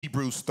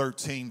Hebrews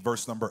 13,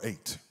 verse number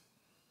 8.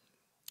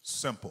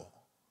 Simple.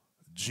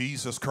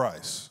 Jesus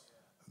Christ,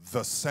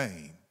 the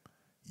same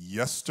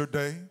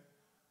yesterday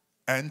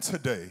and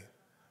today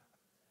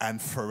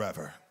and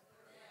forever.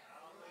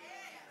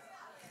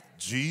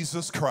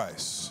 Jesus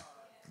Christ,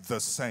 the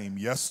same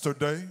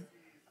yesterday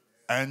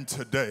and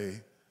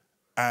today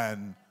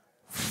and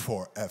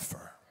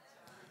forever.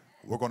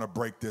 We're going to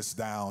break this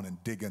down and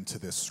dig into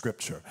this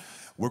scripture.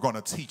 We're going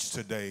to teach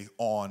today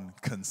on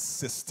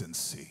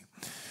consistency.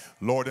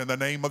 Lord, in the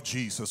name of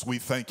Jesus, we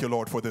thank you,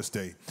 Lord, for this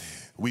day.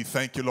 We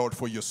thank you, Lord,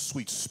 for your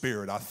sweet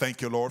spirit. I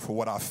thank you, Lord, for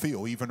what I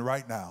feel even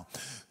right now.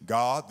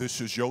 God, this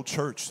is your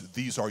church.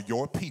 These are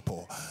your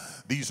people.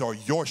 These are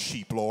your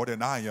sheep, Lord,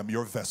 and I am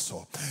your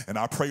vessel. And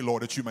I pray,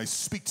 Lord, that you may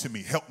speak to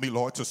me. Help me,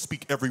 Lord, to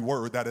speak every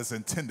word that is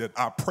intended.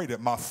 I pray that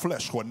my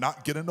flesh will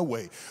not get in the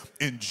way.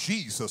 In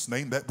Jesus'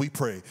 name that we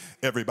pray.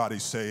 Everybody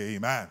say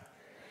amen.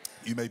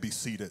 You may be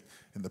seated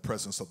in the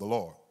presence of the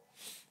Lord.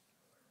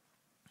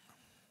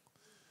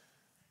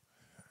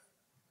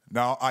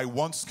 Now, I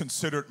once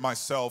considered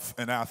myself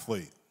an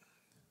athlete.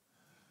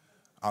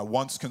 I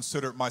once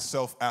considered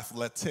myself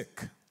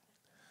athletic.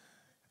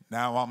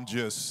 Now I'm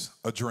just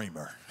a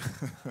dreamer.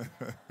 I'm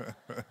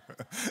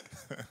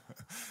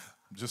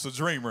just a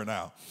dreamer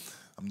now.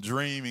 I'm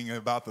dreaming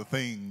about the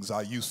things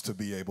I used to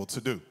be able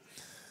to do.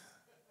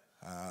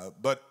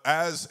 But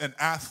as an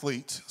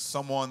athlete,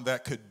 someone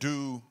that could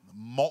do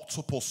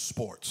multiple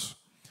sports,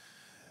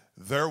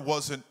 there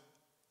wasn't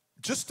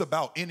just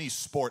about any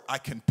sport I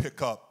can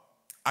pick up,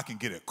 I can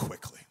get it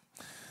quickly.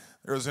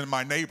 There's in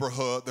my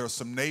neighborhood, there are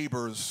some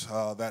neighbors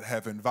that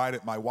have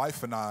invited my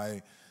wife and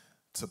I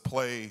to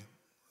play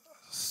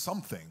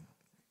something.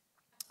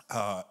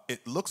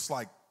 It looks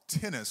like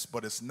tennis,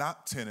 but it's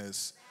not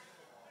tennis.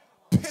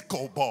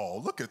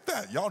 Pickleball. Look at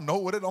that. Y'all know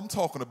what I'm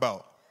talking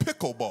about.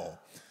 Pickleball.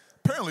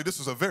 Apparently, this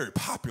is a very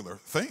popular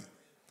thing.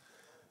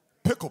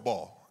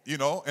 Pickleball, you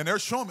know, and they're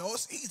showing me, oh,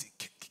 it's easy.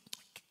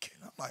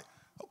 I'm like,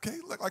 okay,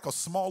 look like a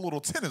small little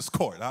tennis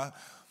court.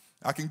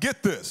 I can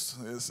get this.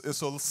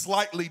 It's a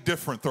slightly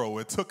different throw.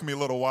 It took me a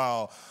little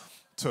while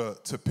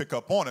to pick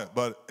up on it,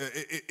 but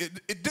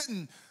it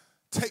didn't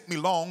take me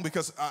long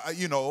because,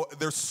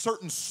 there's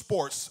certain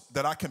sports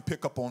that I can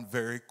pick up on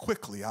very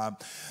quickly. I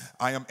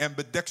am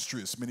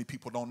ambidextrous. Many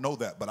people don't know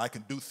that, but I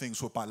can do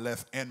things with my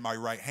left and my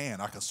right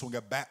hand. I can swing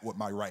a bat with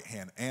my right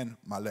hand and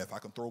my left. I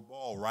can throw a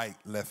ball right,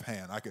 left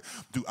hand. I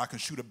can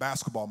shoot a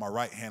basketball my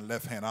right hand,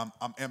 left hand.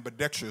 I'm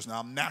ambidextrous. Now,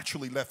 I'm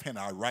naturally left-handed.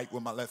 I write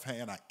with my left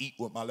hand. I eat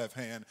with my left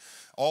hand.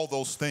 All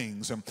those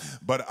things.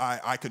 But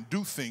I can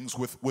do things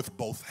with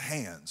both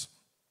hands.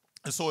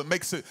 And so it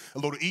makes it a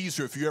little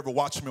easier. If you ever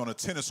watch me on a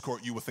tennis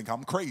court, you would think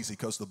I'm crazy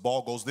because the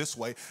ball goes this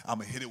way, I'm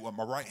going to hit it with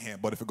my right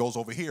hand. But if it goes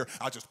over here,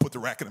 I just put the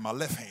racket in my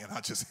left hand.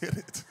 I just hit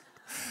it.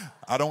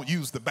 I don't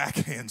use the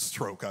backhand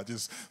stroke. I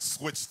just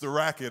switch the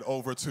racket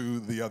over to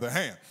the other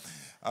hand.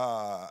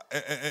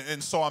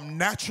 And so I'm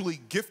naturally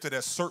gifted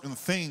at certain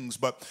things.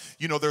 But,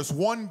 there's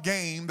one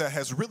game that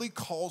has really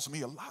caused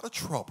me a lot of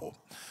trouble,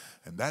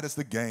 and that is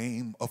the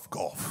game of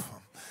golf.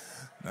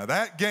 Now,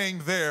 that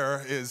game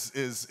there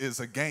is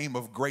a game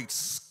of great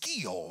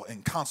skill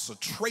and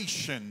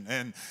concentration,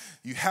 and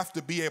you have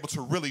to be able to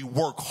really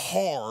work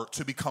hard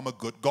to become a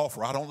good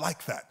golfer. I don't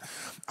like that.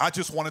 I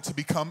just want it to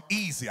become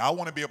easy. I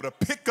want to be able to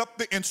pick up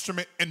the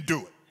instrument and do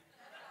it.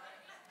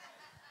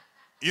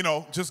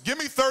 Just give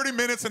me 30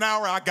 minutes, an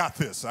hour, I got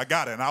this. I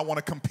got it, and I want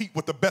to compete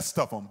with the best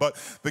of them. But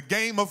the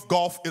game of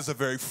golf is a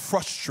very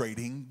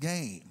frustrating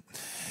game.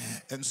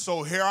 And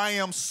so here I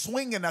am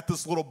swinging at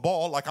this little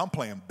ball like I'm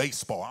playing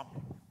baseball.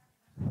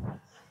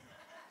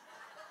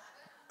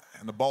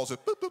 And the ball's just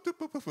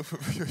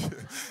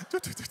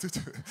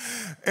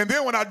and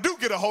then when I do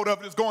get a hold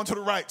of it, it's going to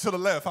the right, to the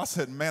left. I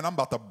said, man, I'm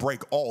about to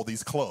break all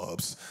these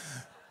clubs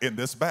in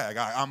this bag.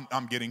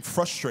 I'm getting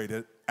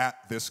frustrated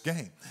at this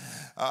game.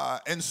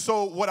 And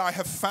so what I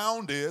have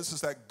found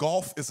is that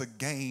golf is a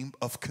game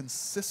of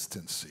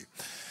consistency.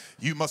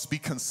 You must be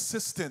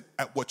consistent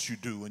at what you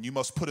do, and you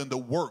must put in the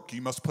work.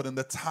 You must put in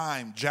the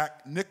time.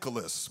 Jack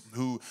Nicklaus,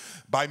 who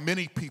by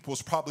many people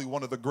is probably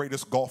one of the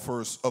greatest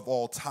golfers of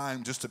all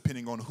time, just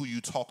depending on who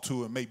you talk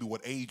to and maybe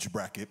what age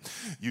bracket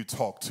you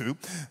talk to.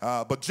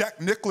 But Jack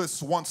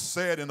Nicklaus once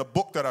said in a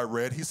book that I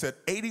read, he said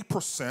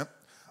 80%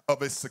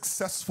 of a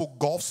successful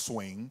golf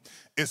swing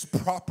is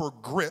proper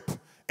grip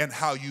and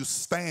how you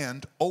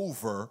stand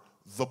over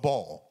the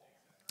ball.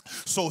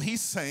 So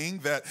he's saying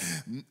that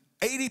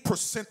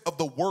 80% of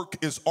the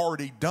work is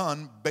already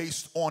done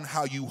based on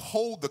how you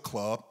hold the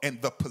club and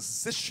the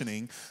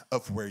positioning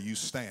of where you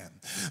stand.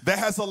 That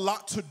has a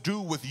lot to do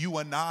with you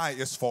and I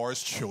as far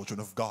as children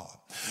of God.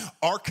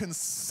 Our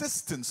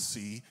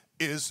consistency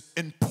is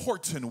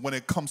important when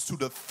it comes to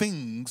the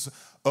things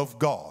of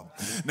God.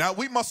 Now,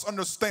 we must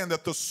understand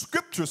that the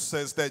scripture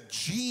says that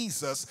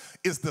Jesus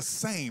is the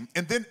same,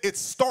 and then it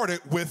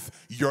started with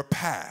your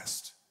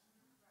past.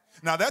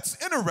 Now,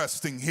 that's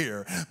interesting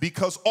here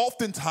because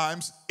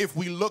oftentimes if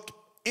we look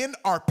in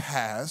our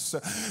past,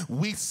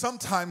 we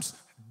sometimes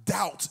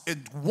doubt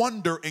and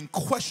wonder and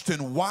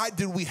question, why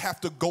did we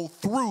have to go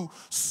through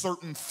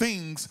certain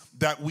things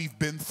that we've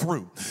been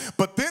through?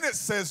 But then it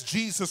says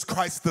Jesus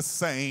Christ the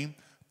same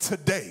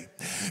today.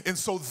 And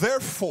so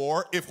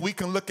therefore, if we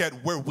can look at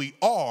where we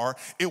are,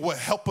 it will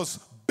help us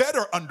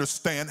better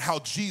understand how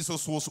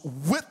Jesus was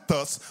with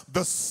us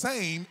the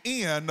same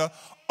in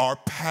our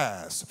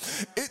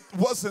past. It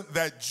wasn't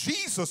that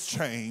Jesus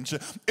changed,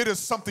 it is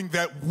something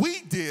that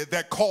we did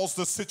that caused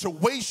the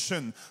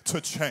situation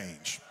to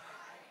change.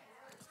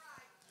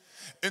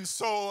 And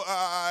so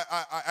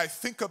I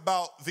think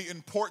about the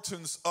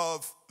importance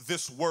of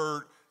this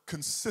word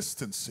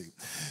consistency,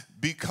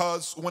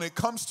 because when it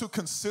comes to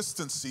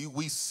consistency,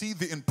 we see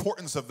the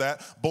importance of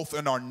that both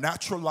in our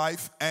natural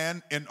life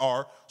and in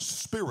our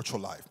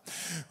spiritual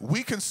life.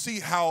 We can see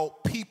how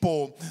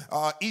people,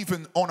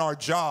 even on our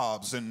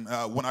jobs, and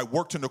when I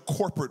worked in the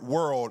corporate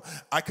world,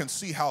 I can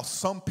see how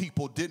some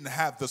people didn't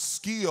have the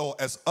skill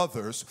as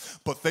others,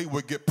 but they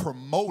would get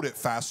promoted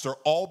faster,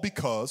 all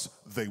because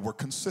they were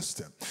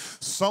consistent.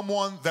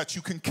 Someone that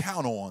you can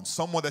count on,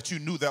 someone that you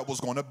knew that was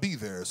going to be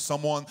there,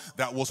 someone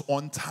that was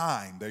on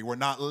time, they were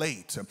not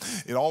late.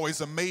 It always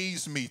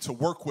amazed me to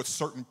work with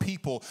certain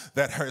people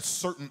that had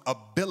certain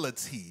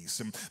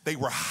abilities, and they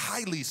were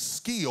highly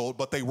skilled,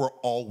 but they were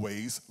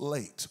always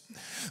late.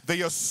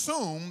 They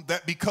assumed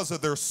that because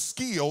of their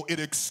skill, it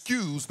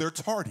excused their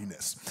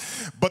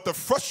tardiness. But the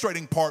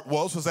frustrating part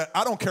was that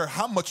I don't care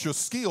how much you're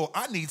skilled,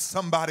 I need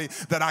somebody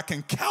that I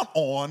can count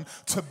on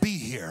to be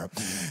here.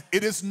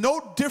 It is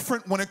no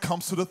different when it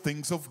comes to the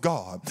things of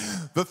God.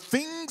 The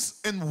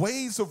things and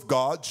ways of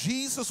God,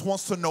 Jesus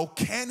wants to know,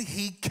 can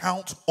he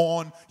count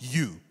on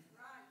you?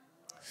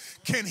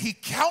 Can he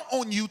count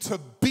on you to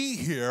be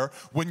here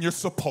when you're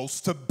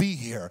supposed to be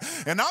here?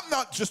 And I'm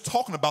not just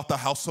talking about the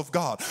house of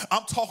God.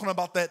 I'm talking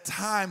about that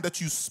time that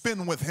you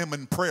spend with him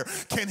in prayer.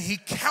 Can he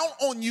count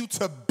on you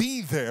to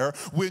be there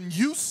when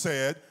you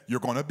said you're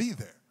going to be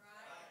there?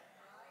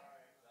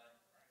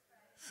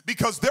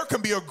 Because there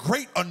can be a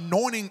great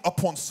anointing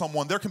upon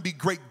someone. There can be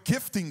great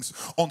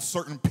giftings on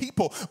certain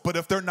people. But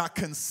if they're not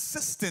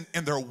consistent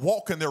in their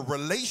walk and their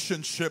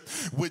relationship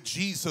with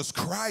Jesus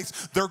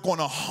Christ, they're going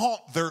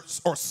to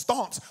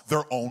stunt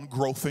their own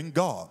growth in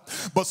God.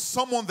 But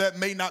someone that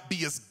may not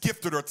be as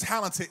gifted or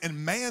talented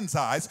in man's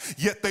eyes,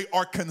 yet they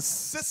are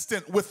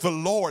consistent with the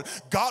Lord,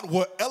 God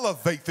will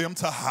elevate them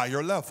to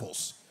higher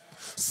levels.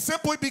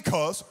 Simply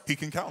because he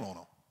can count on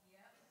them.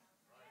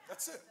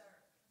 That's it.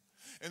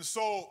 And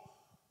so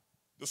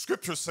the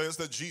scripture says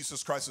that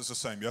Jesus Christ is the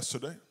same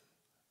yesterday,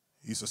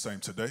 he's the same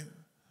today,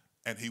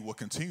 and he will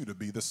continue to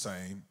be the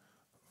same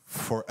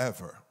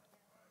forever.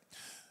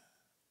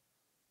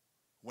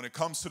 When it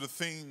comes to the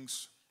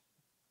things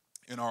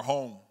in our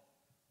home,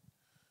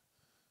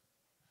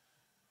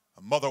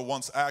 a mother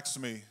once asked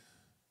me,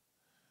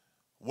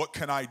 what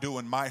can I do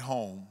in my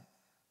home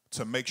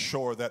to make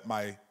sure that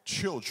my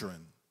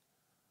children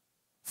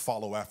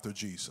follow after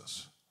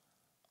Jesus?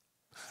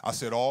 I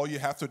said, all you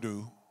have to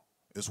do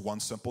is one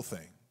simple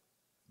thing: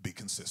 be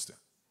consistent.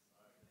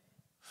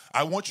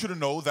 I want you to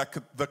know that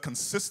the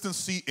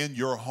consistency in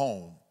your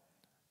home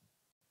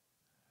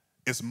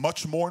is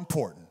much more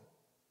important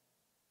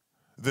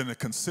than the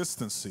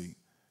consistency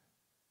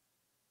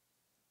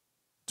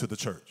to the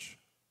church.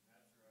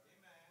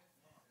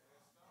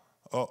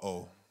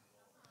 Uh-oh.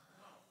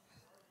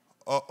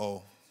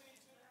 Uh-oh.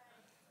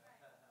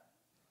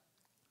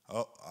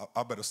 Oh,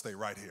 I better stay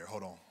right here.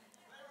 Hold on.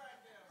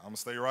 I'm going to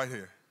stay right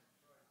here.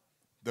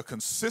 The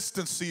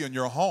consistency in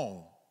your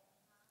home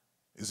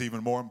is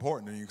even more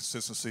important than your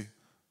consistency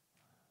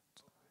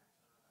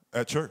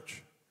at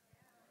church.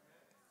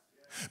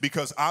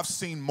 Because I've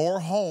seen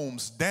more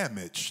homes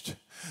damaged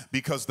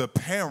because the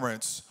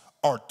parents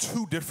are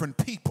two different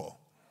people.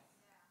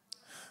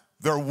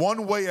 They're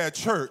one way at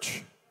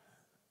church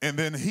and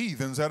then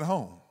heathens at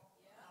home.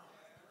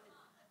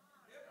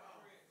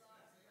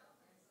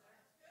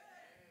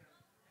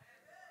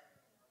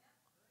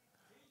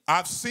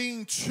 I've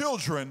seen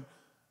children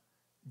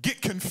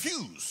get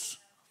confused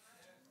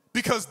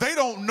because they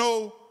don't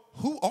know,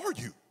 who are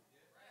you?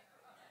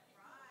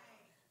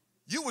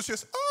 You was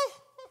just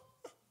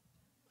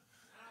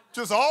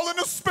all in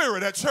the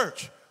spirit at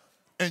church.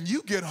 And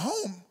you get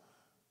home,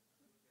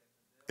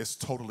 it's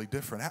totally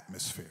different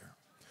atmosphere.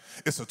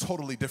 It's a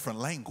totally different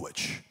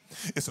language.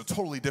 It's a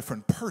totally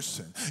different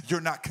person.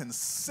 You're not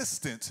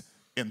consistent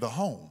in the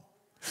home.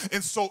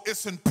 And so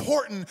it's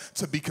important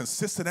to be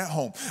consistent at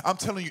home. I'm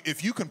telling you,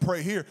 if you can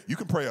pray here, you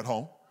can pray at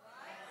home.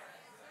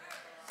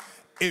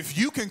 If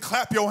you can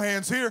clap your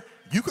hands here,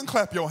 you can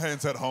clap your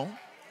hands at home.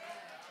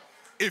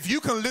 If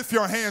you can lift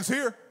your hands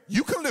here,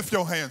 you can lift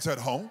your hands at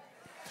home.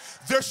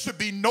 There should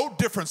be no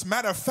difference.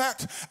 Matter of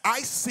fact,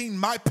 I seen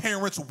my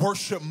parents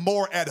worship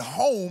more at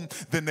home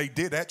than they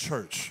did at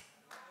church.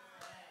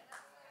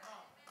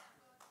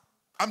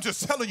 I'm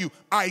just telling you,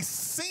 I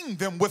seen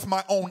them with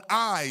my own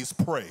eyes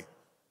pray.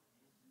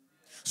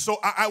 So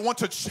I want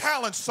to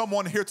challenge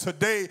someone here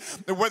today,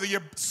 that whether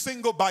you're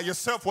single by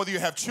yourself, whether you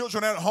have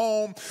children at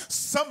home,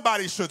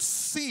 somebody should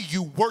see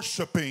you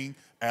worshiping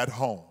at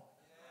home.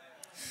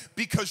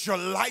 Because your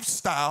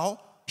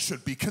lifestyle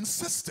should be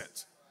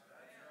consistent.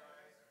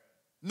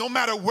 No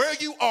matter where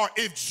you are,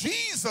 if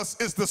Jesus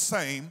is the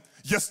same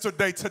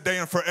yesterday, today,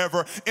 and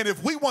forever, and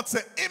if we want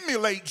to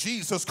emulate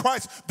Jesus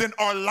Christ, then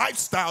our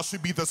lifestyle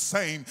should be the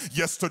same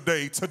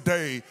yesterday,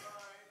 today,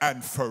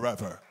 and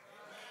forever.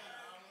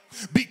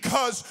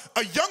 Because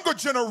a younger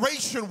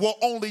generation will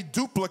only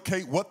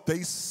duplicate what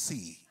they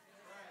see.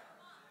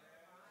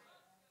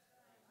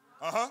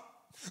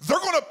 They're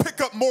going to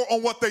pick up more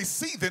on what they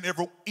see than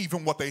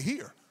even what they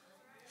hear.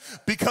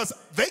 Because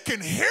they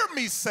can hear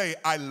me say,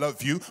 I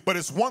love you, but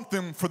it's one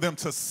thing for them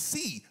to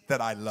see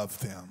that I love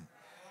them.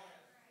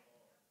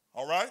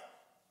 All right?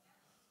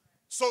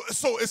 So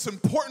it's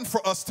important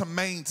for us to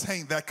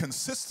maintain that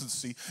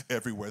consistency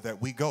everywhere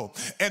that we go.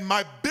 And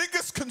my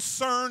biggest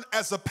concern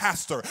as a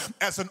pastor,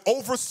 as an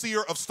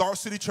overseer of Star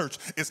City Church,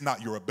 is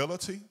not your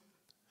ability.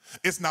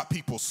 It's not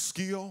people's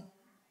skill.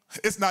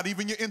 It's not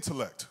even your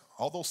intellect.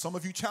 Although some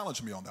of you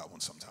challenge me on that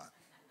one sometime.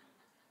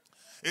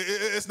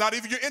 It's not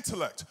even your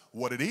intellect.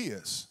 What it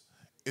is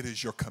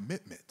your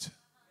commitment.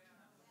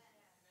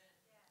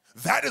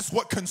 That is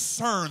what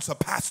concerns a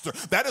pastor.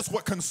 That is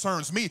what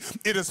concerns me.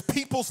 It is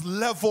people's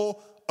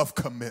level of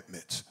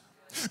commitment.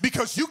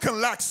 Because you can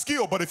lack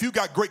skill, but if you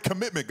got great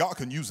commitment, God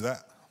can use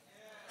that.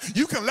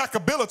 You can lack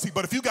ability,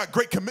 but if you got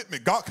great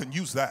commitment, God can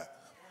use that.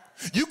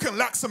 You can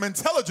lack some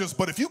intelligence,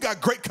 but if you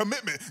got great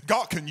commitment,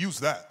 God can use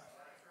that.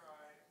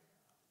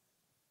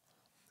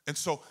 And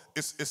so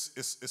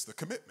it's the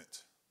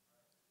commitment.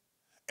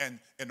 And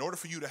in order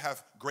for you to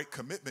have great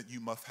commitment, you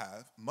must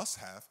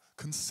have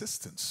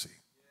consistency.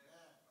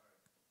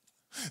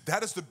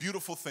 That is the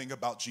beautiful thing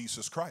about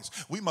Jesus Christ.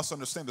 We must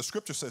understand the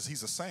scripture says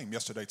he's the same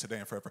yesterday, today,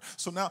 and forever.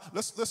 So now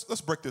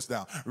let's break this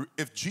down.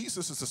 If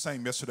Jesus is the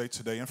same yesterday,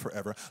 today, and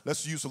forever,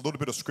 let's use a little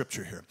bit of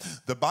scripture here.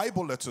 The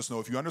Bible lets us know,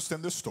 if you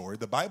understand this story,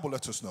 the Bible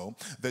lets us know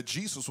that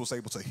Jesus was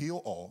able to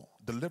heal all,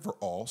 deliver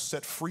all,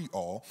 set free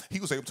all. He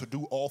was able to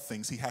do all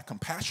things. He had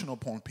compassion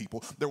upon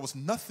people. There was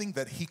nothing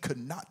that he could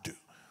not do.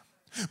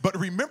 But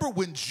remember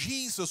when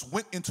Jesus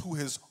went into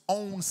his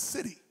own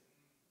city,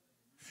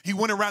 he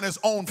went around his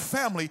own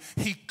family,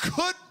 he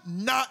could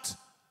not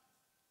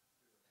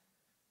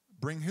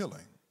bring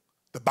healing.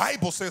 The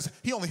Bible says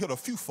he only healed a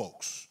few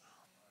folks.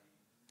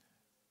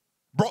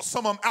 Brought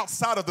some of them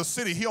outside of the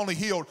city, he only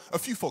healed a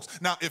few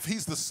folks. Now, if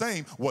he's the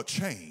same, what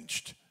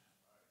changed?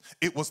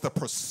 It was the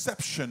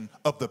perception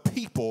of the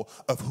people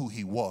of who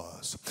he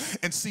was.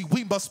 And see,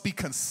 we must be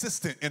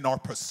consistent in our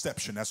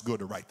perception. That's good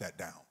to write that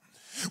down.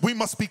 We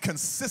must be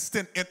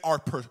consistent in our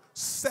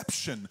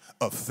perception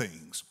of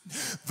things.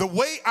 The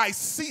way I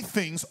see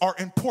things are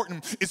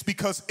important is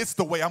because it's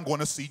the way I'm going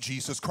to see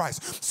Jesus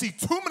Christ. See,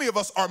 too many of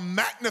us are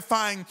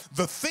magnifying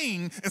the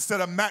thing instead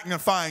of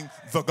magnifying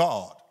the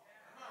God.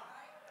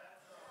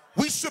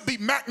 We should be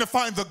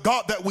magnifying the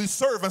God that we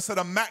serve instead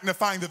of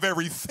magnifying the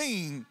very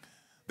thing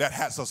that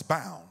has us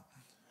bound.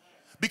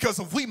 Because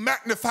if we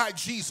magnify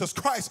Jesus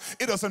Christ,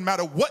 it doesn't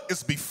matter what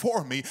is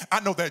before me.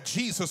 I know that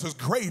Jesus is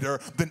greater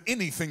than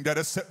anything that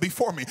is set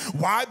before me.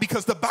 Why?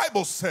 Because the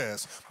Bible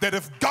says that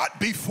if God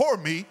be for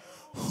me,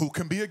 who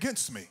can be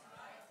against me?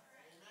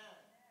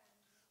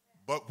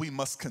 But we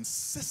must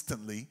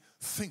consistently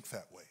think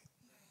that way.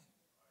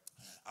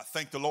 I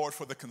thank the Lord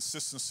for the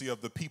consistency of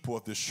the people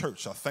of this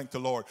church. I thank the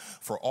Lord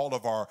for all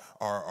of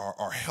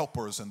our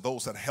helpers and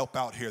those that help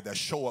out here, that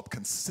show up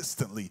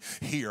consistently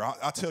here.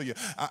 I tell you,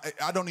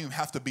 I don't even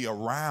have to be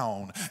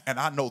around, and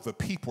I know the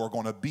people are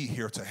going to be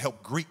here to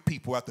help greet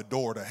people at the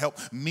door, to help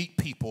meet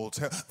people,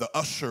 to the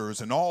ushers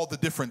and all the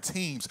different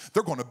teams.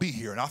 They're going to be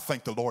here, and I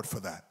thank the Lord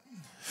for that.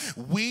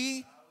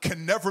 We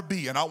can never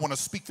be, and I want to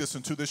speak this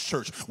into this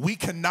church, we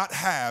cannot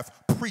have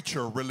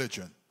preacher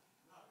religion.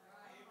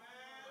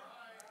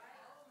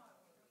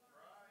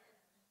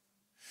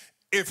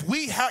 If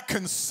we had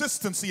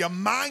consistency, a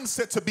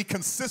mindset to be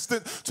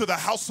consistent to the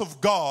house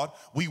of God,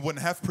 we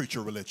wouldn't have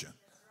preacher religion.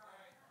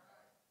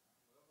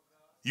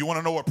 You want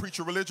to know what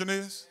preacher religion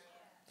is?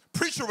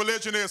 Preacher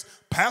religion is,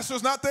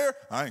 pastor's not there,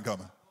 I ain't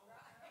coming.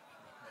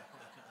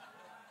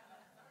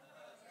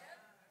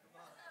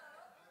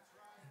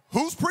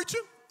 Who's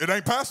preaching? It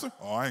ain't pastor?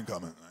 Oh, I ain't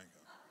coming.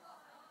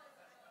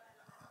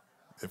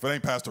 If it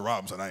ain't Pastor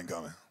Robinson, I ain't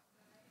coming.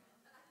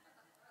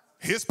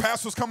 His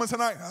pastor's coming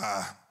tonight?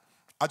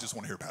 I just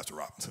want to hear Pastor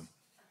Robinson.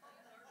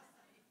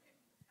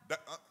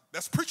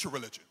 That's preacher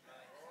religion.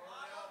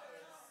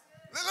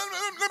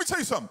 Let me tell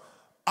you something.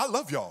 I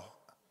love y'all,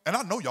 and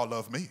I know y'all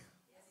love me.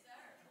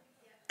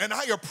 And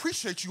I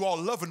appreciate you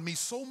all loving me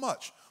so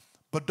much.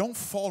 But don't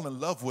fall in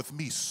love with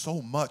me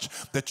so much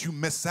that you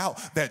miss out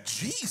that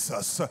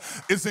Jesus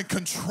is in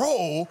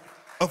control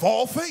of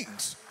all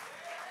things.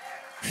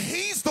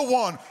 He's the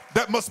one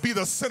that must be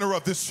the center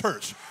of this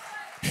church.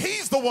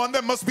 He's the one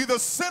that must be the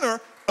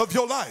center of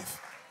your life.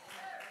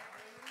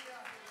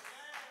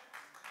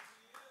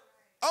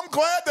 I'm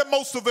glad that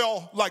most of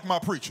y'all like my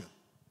preaching.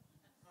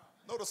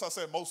 Notice I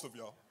said most of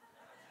y'all.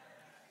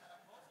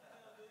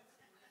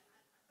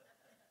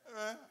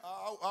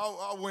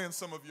 I'll win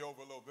some of you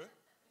over a little bit.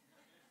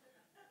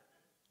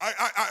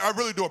 I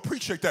really do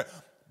appreciate that.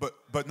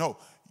 But no,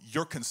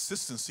 your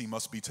consistency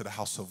must be to the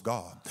house of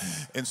God.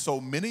 And so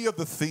many of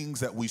the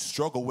things that we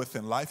struggle with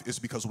in life is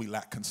because we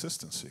lack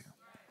consistency.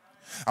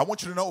 I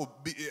want you to know,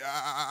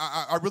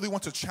 I really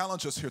want to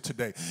challenge us here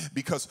today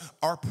because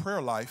our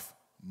prayer life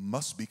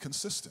must be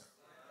consistent.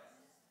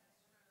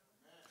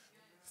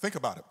 Think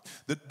about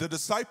it. The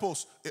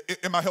disciples,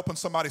 am I helping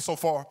somebody so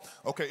far?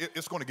 Okay,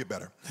 it's going to get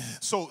better.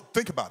 So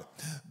think about it.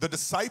 The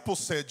disciples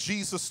said,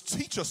 Jesus,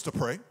 teach us to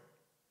pray.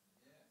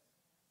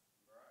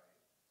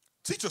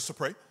 Teach us to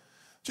pray.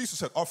 Jesus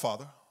said, Our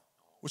Father,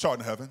 which art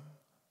in heaven,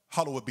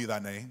 hallowed be thy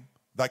name.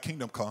 Thy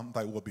kingdom come,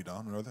 thy will be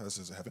done on earth as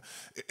it is in heaven.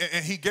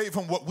 And he gave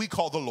them what we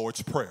call the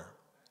Lord's Prayer.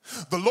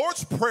 The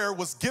Lord's Prayer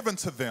was given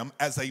to them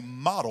as a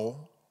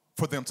model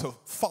for them to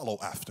follow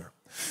after.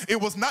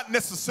 It was not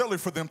necessarily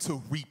for them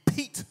to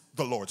repeat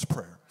the Lord's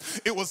Prayer.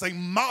 It was a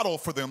model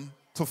for them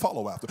to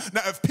follow after.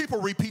 Now, if people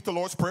repeat the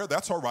Lord's Prayer,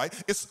 that's all right.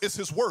 It's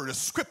his word, it's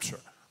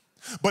scripture.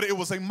 But it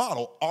was a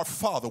model. Our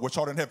Father, which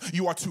art in heaven.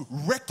 You are to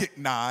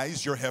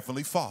recognize your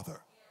heavenly Father.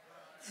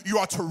 You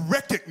are to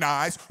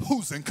recognize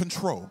who's in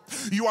control.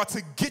 You are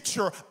to get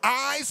your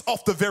eyes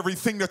off the very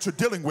thing that you're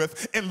dealing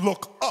with and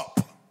look up.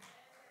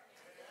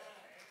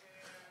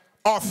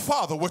 Our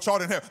Father, which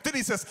art in heaven. Then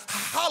he says,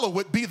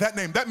 hallowed be that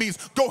name. That means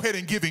go ahead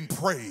and give him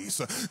praise.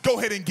 Go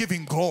ahead and give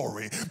him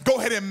glory. Go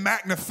ahead and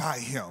magnify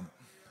him.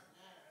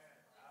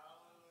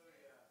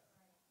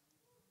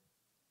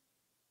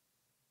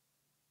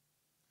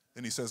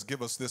 Then he says,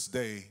 give us this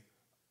day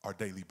our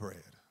daily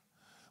bread.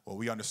 Well,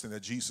 we understand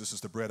that Jesus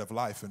is the bread of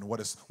life. And what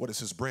is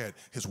his bread?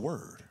 His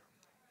word.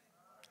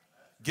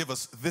 Give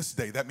us this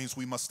day. That means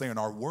we must stay in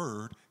our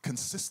word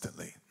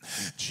consistently.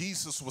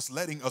 Jesus was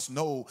letting us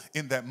know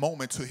in that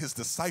moment to his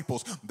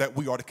disciples that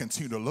we are to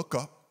continue to look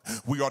up.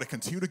 We are to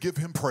continue to give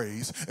him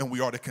praise, and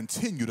we are to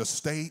continue to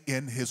stay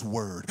in his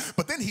word.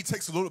 But then he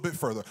takes a little bit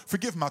further.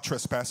 Forgive my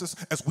trespasses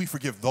as we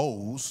forgive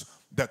those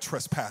that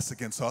trespass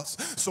against us.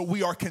 So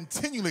we are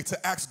continually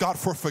to ask God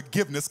for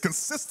forgiveness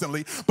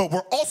consistently, but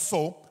we're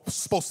also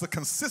supposed to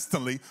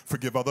consistently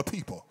forgive other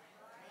people.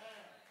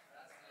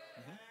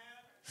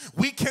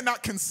 We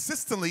cannot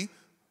consistently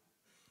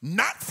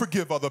not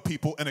forgive other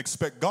people and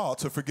expect God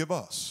to forgive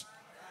us.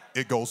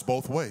 It goes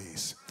both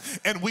ways.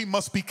 And we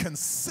must be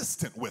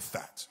consistent with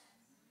that.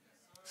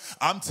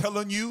 I'm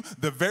telling you,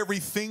 the very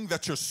thing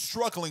that you're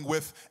struggling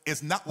with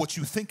is not what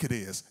you think it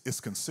is. It's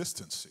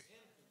consistency.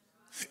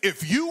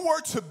 If you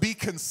were to be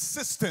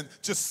consistent,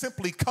 just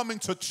simply coming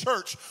to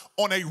church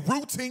on a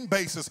routine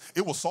basis,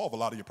 it will solve a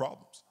lot of your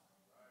problems.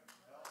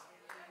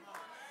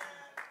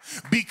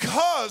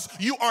 Because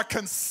you are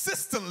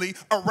consistently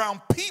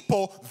around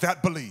people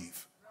that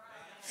believe.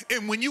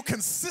 And when you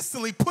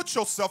consistently put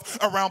yourself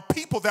around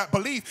people that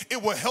believe,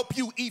 it will help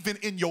you even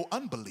in your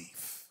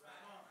unbelief.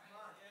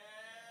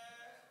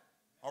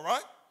 All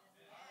right?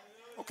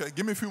 Okay,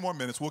 give me a few more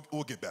minutes.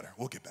 We'll get better.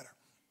 We'll get better.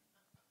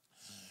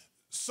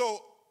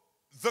 So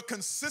the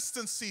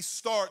consistency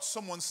starts,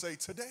 someone say,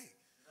 today.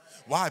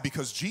 Why?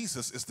 Because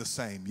Jesus is the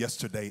same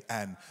yesterday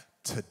and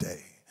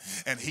today.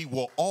 And he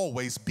will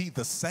always be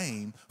the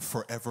same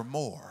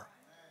forevermore.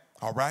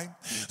 All right?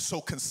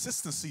 So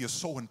consistency is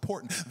so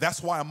important.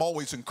 That's why I'm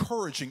always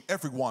encouraging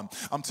everyone.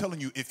 I'm telling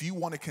you, if you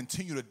want to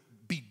continue to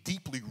be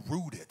deeply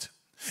rooted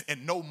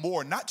and know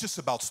more, not just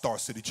about Star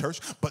City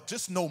Church, but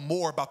just know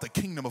more about the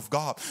kingdom of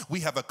God. We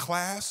have a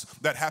class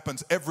that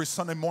happens every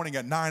Sunday morning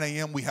at 9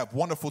 a.m. We have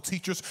wonderful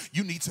teachers.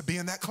 You need to be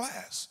in that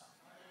class.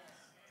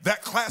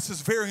 That class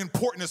is very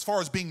important as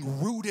far as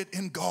being rooted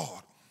in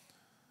God.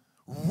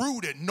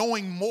 Rooted,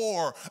 knowing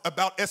more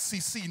about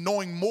SCC,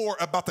 knowing more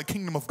about the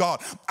kingdom of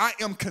God. I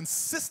am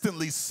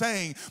consistently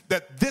saying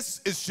that this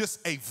is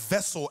just a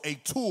vessel, a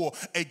tool,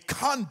 a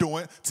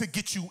conduit to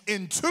get you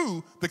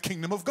into the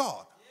kingdom of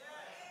God.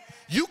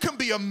 You can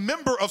be a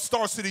member of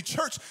Star City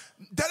Church.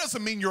 That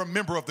doesn't mean you're a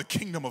member of the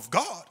kingdom of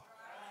God.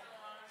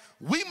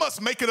 We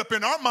must make it up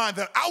in our mind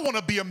that I want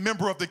to be a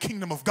member of the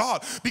kingdom of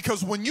God,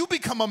 because when you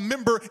become a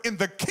member in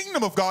the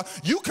kingdom of God,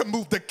 you can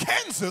move to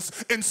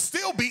Kansas and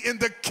still be in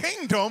the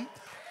kingdom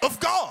of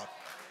God.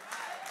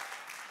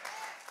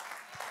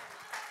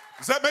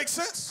 Does that make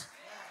sense?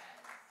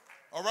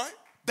 All right?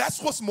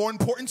 That's what's more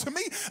important to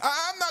me.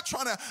 I'm not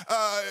trying to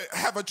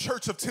have a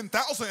church of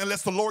 10,000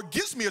 unless the Lord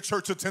gives me a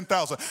church of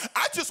 10,000.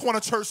 I just want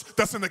a church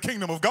that's in the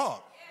kingdom of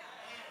God.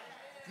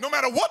 No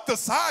matter what the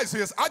size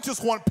is, I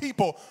just want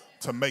people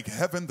to make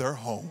heaven their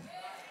home.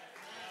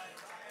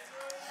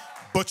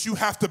 But you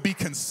have to be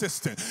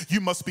consistent.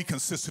 You must be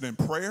consistent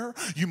in prayer.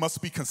 You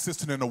must be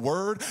consistent in the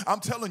word. I'm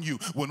telling you,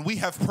 when we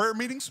have prayer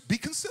meetings, be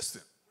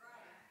consistent.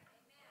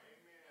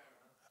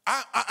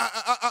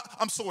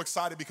 I'm so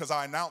excited because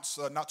I announced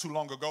not too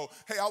long ago,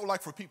 hey, I would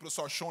like for people to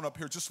start showing up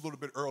here just a little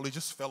bit early,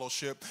 just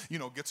fellowship,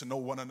 get to know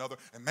one another.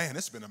 And man,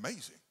 it's been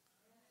amazing.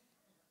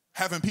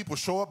 Having people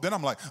show up, then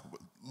I'm like,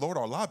 Lord,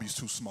 our lobby's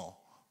too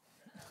small.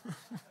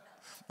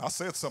 I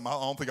said something, I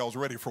don't think I was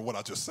ready for what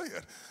I just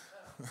said.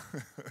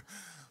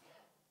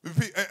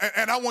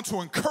 And I want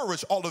to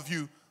encourage all of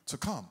you to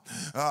come.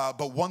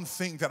 But one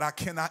thing that I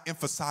cannot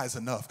emphasize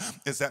enough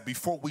is that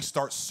before we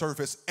start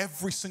service,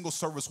 every single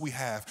service we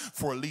have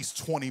for at least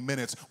 20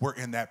 minutes, we're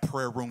in that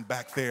prayer room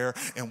back there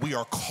and we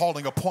are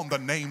calling upon the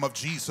name of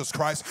Jesus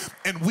Christ,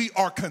 and we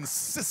are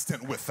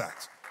consistent with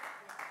that.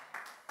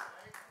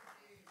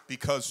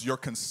 Because your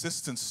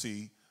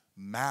consistency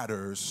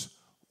matters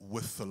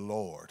with the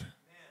Lord.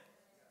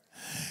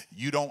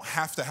 You don't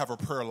have to have a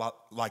prayer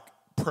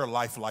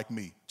life like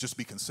me. Just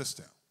be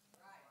consistent.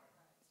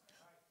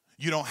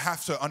 You don't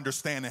have to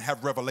understand and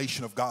have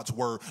revelation of God's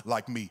word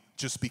like me.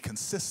 Just be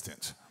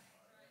consistent.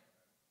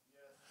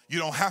 You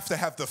don't have to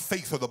have the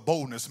faith or the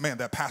boldness, man,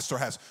 that pastor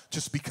has.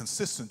 Just be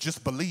consistent.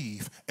 Just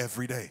believe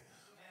every day.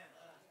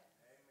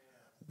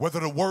 Whether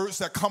the words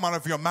that come out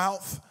of your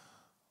mouth,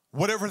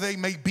 whatever they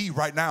may be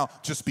right now,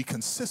 just be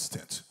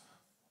consistent.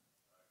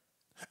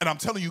 And I'm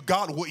telling you,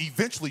 God will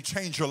eventually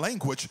change your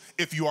language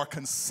if you are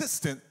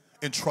consistent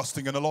in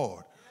trusting in the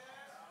Lord.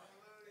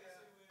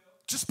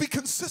 Just be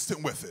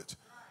consistent with it.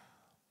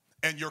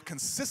 And your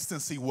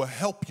consistency will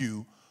help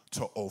you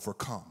to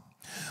overcome.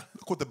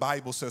 Look what the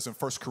Bible says in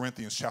 1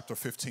 Corinthians chapter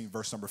 15,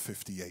 verse number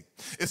 58.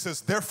 It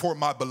says, therefore,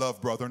 my beloved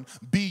brethren,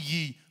 be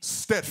ye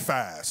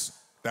steadfast.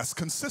 That's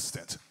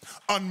consistent.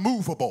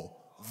 Unmovable.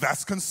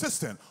 That's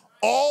consistent.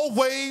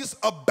 Always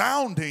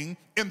abounding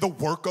in the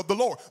work of the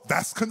Lord.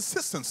 That's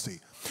consistency.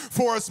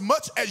 For as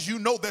much as you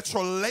know that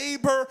your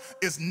labor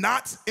is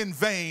not in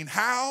vain,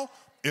 how?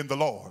 In the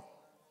Lord.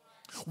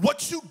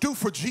 What you do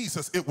for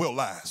Jesus, it will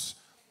last.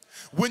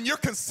 When you're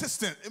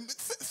consistent,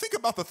 think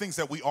about the things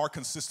that we are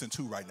consistent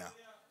to right now.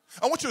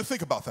 I want you to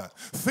think about that.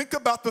 Think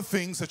about the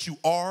things that you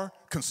are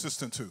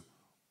consistent to.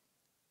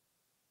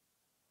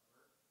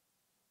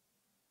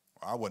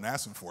 I wasn't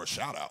asking for a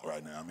shout out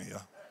right now.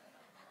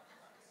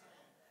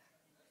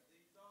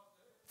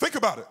 Think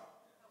about it.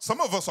 Some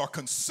of us are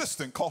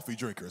consistent coffee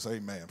drinkers.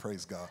 Amen.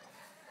 Praise God.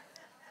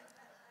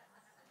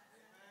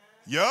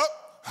 Yup.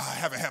 I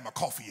haven't had my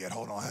coffee yet.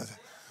 Hold on.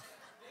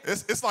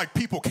 It's like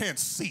people can't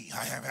see.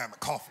 I haven't had my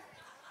coffee.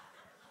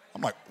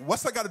 I'm like,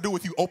 what's that got to do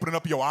with you opening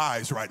up your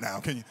eyes right now?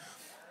 Can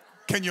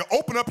you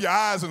open up your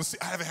eyes and see?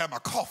 I haven't had my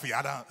coffee.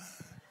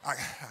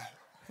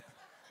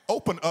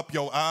 Open up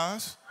your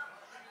eyes.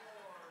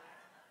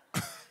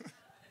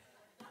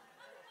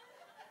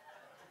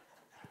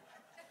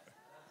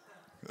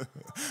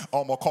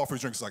 All my coffee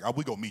drinkers like,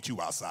 we gonna meet you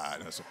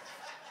outside.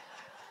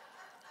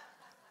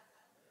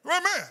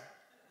 Right,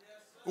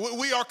 man?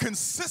 We are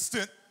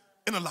consistent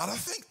in a lot of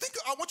things.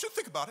 I want you to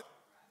think about it.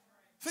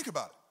 Think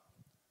about it.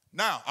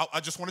 Now, I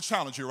just want to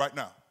challenge you right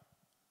now.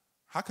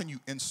 How can you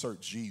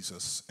insert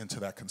Jesus into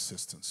that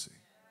consistency?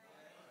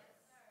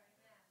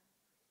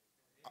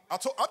 I'm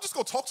just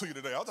going to talk to you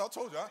today. I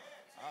told you.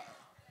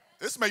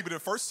 This may be the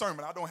first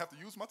sermon I don't have to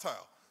use my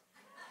towel.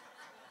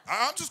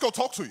 I'm just going to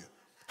talk to you.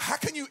 How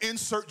can you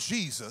insert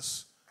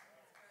Jesus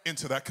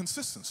into that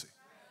consistency?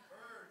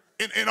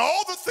 In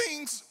all the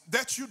things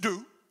that you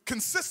do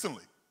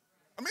consistently.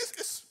 I mean,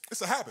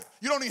 it's a habit.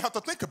 You don't even have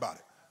to think about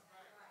it.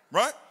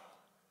 Right?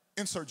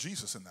 Insert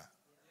Jesus in that.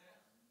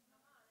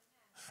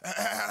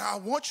 And I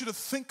want you to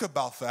think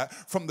about that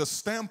from the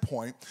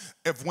standpoint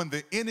of when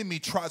the enemy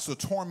tries to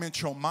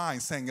torment your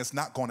mind saying it's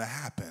not going to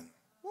happen.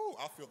 Woo,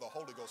 I feel the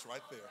Holy Ghost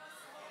right there.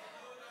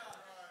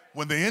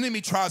 When the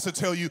enemy tries to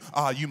tell you,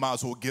 you might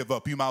as well give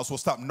up, you might as well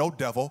stop. No,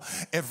 devil.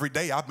 Every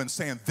day I've been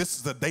saying, this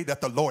is the day that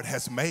the Lord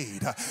has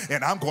made,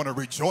 and I'm going to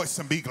rejoice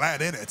and be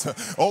glad in it.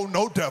 Oh,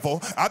 no, devil.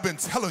 I've been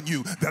telling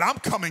you that I'm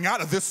coming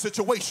out of this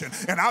situation,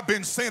 and I've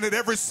been saying it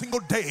every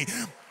single day.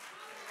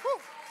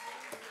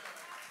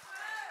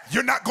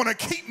 You're not going to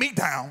keep me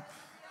down,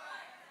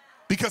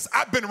 because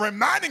I've been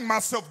reminding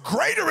myself,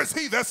 greater is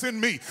he that's in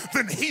me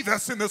than he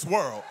that's in this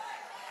world.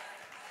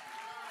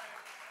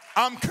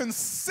 I'm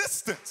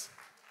consistent.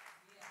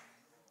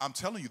 I'm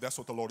telling you, that's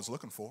what the Lord is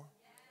looking for.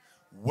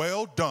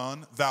 Well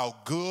done, thou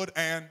good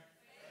and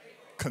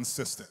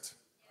consistent.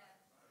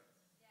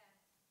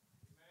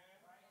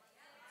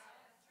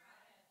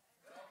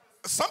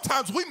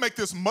 Sometimes we make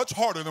this much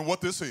harder than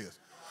what this is.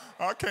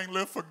 I can't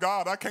live for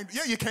God. I can't.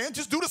 Yeah, you can.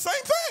 Just do the same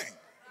thing.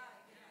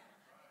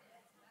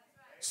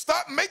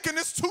 Stop making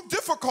this too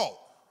difficult.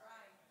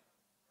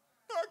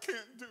 I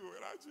can't do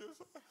it.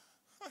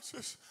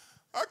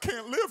 I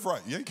can't live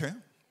right. Yeah, you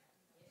can.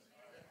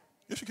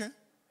 Yes, you can.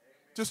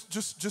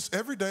 Just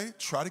every day,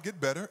 try to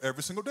get better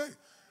every single day.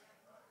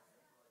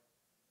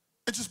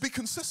 And just be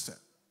consistent.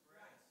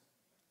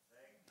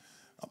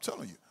 I'm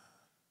telling you,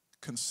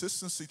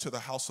 consistency to the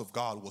house of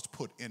God was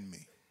put in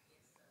me.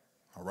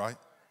 All right?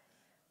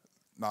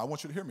 Now, I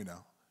want you to hear me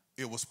now.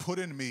 It was put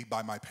in me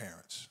by my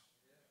parents.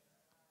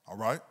 All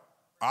right?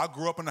 I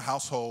grew up in a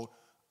household,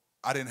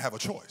 I didn't have a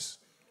choice.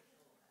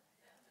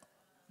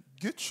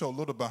 Get your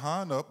little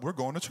behind up, we're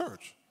going to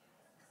church.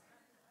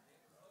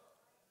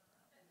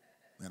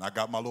 And I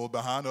got my little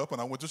behind up and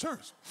I went to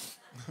church.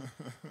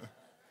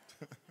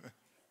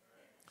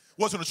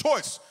 Wasn't a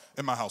choice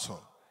in my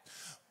household.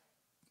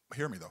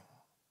 Hear me though.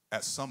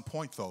 At some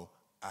point though,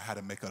 I had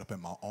to make it up in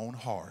my own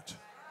heart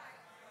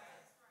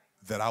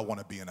that I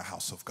want to be in the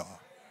house of God.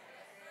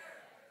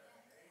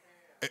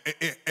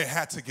 It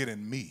had to get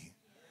in me.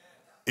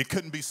 It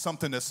couldn't be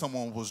something that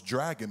someone was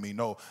dragging me.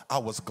 No, I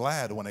was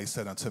glad when they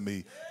said unto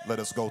me, let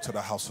us go to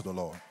the house of the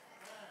Lord.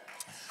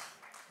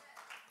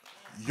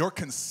 Your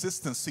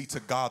consistency to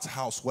God's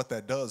house, what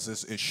that does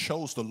is it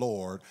shows the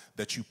Lord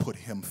that you put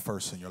him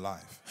first in your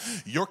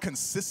life. Your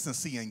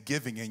consistency in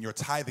giving and your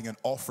tithing and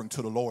offering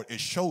to the Lord,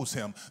 it shows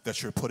him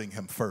that you're putting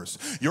him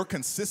first. Your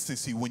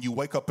consistency when you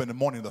wake up in the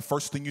morning, the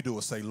first thing you do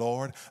is say,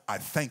 Lord, I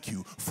thank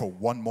you for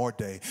one more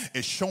day.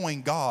 It's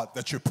showing God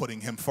that you're putting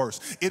him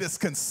first. It is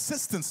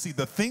consistency,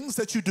 the things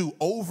that you do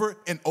over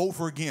and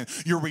over again.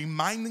 You're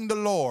reminding the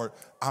Lord,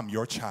 I'm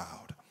your child.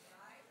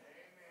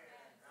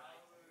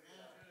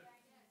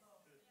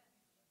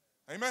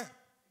 Amen.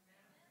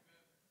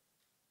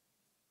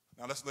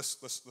 Now let's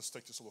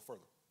take this a little further.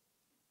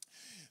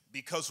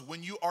 Because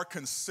when you are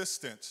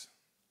consistent,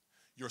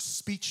 your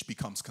speech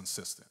becomes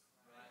consistent.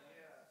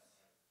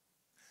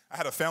 I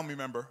had a family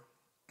member,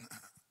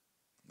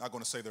 not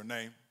going to say their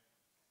name.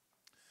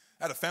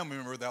 I had a family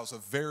member that was a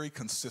very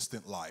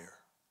consistent liar.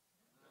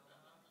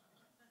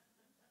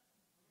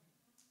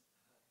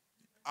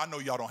 I know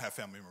y'all don't have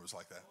family members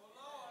like that.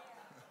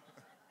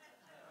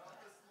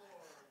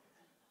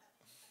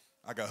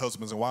 I got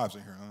husbands and wives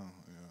in here. Oh,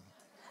 yeah.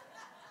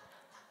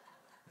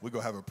 We're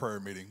going to have a prayer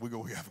meeting. We're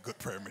going to have a good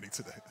prayer meeting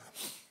today.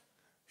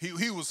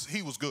 He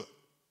was good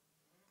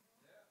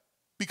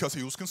because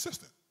he was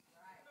consistent.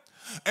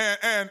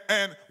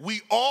 And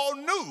we all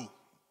knew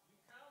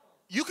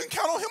you can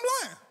count on him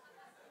lying.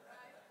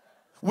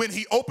 When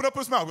he opened up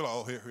his mouth, we're like,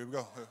 oh, here we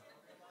go.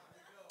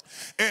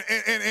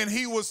 And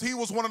he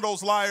was one of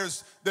those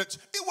liars that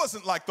it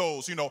wasn't like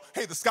those,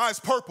 hey, the sky's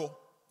purple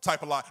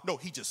type of lie. No,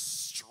 he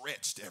just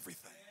stretched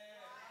everything.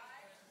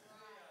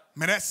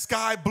 Man, that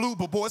sky blue,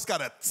 but boy, it's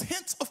got a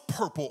tint of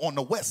purple on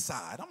the west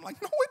side. I'm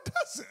like, no, it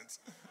doesn't.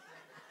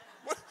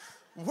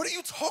 What are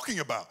you talking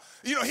about?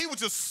 He was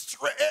just,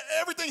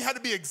 everything had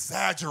to be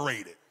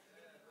exaggerated.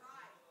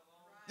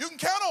 You can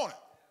count on it.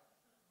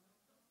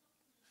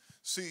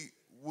 See,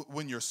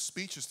 when your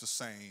speech is the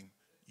same,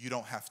 you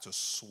don't have to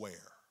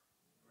swear.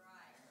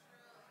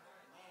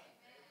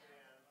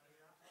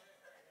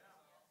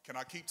 Can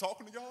I keep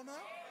talking to y'all now?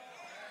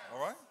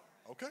 All right,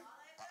 okay.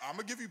 I'm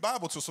going to give you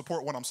Bible to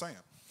support what I'm saying.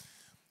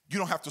 You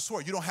don't have to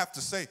swear. You don't have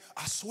to say,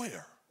 I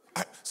swear.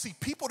 See,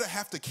 people that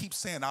have to keep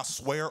saying, I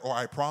swear or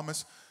I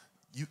promise,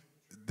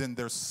 then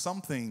there's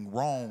something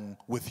wrong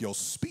with your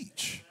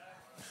speech.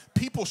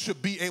 People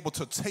should be able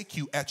to take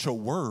you at your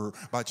word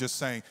by just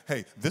saying,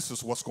 hey, this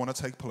is what's going to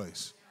take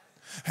place.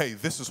 Hey,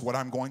 this is what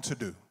I'm going to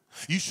do.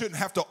 You shouldn't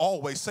have to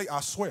always say,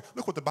 I swear.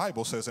 Look what the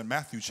Bible says in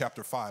Matthew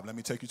chapter 5. Let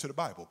me take you to the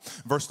Bible.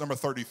 Verse number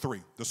 33.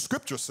 The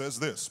scripture says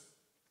this.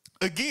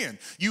 Again,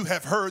 you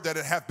have heard that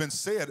it hath been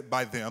said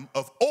by them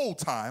of old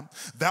time,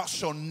 thou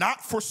shalt not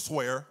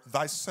forswear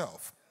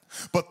thyself,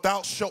 but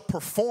thou shalt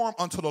perform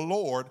unto the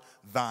Lord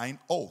thine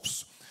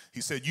oaths.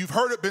 He said, you've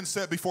heard it been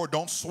said before,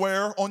 don't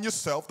swear on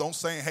yourself. Don't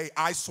say, hey,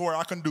 I swear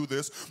I can do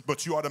this,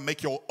 but you ought to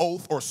make your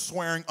oath or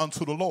swearing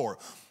unto the Lord.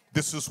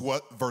 This is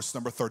what verse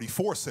number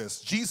 34 says.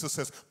 Jesus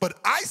says, but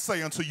I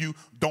say unto you,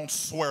 don't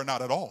swear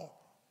not at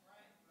all.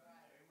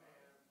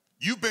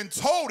 You've been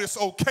told it's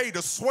okay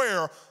to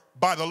swear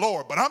by the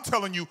Lord, but I'm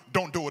telling you,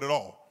 don't do it at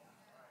all.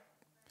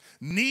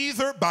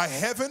 Neither by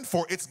heaven,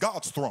 for it's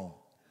God's throne.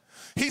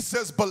 He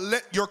says, but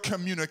let your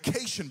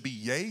communication be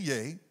yea,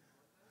 yea,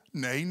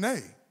 nay,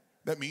 nay.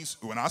 That means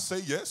when I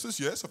say yes,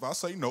 it's yes. If I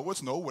say no,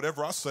 it's no.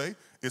 Whatever I say,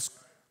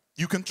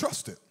 you can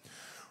trust it.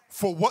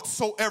 For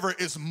whatsoever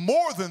is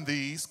more than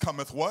these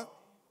cometh what?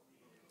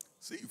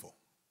 It's evil.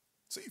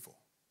 It's evil.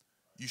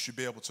 You should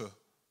be able to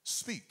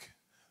speak.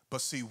 But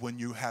see, when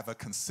you have a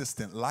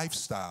consistent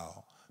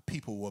lifestyle,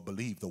 people will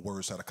believe the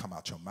words that come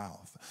out your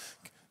mouth.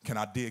 Can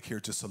I dig here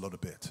just a little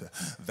bit?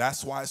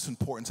 That's why it's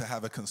important to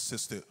have a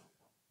consistent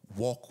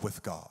walk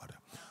with God,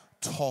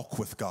 talk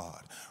with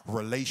God,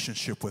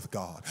 relationship with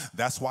God.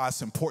 That's why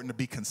it's important to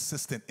be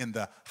consistent in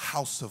the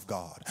house of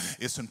God.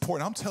 It's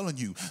important. I'm telling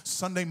you,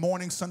 Sunday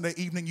morning, Sunday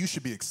evening, you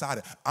should be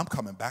excited. I'm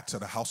coming back to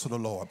the house of the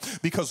Lord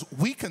because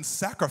we can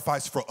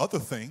sacrifice for other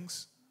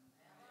things.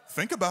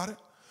 Think about it.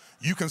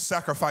 You can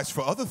sacrifice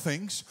for other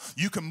things.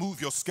 You can move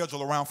your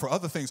schedule around for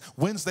other things.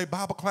 Wednesday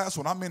Bible class,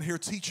 when I'm in here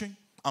teaching,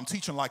 I'm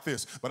teaching like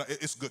this, but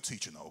it's good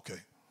teaching though, okay?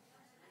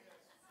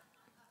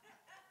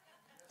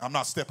 I'm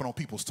not stepping on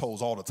people's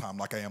toes all the time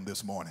like I am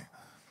this morning.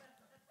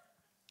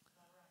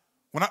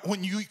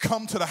 When you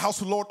come to the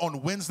house of the Lord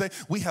on Wednesday,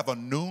 we have a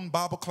noon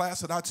Bible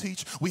class that I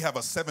teach. We have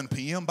a 7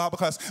 p.m. Bible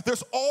class.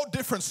 There's all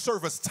different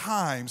service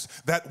times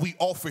that we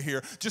offer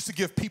here just to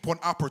give people an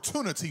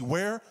opportunity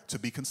where to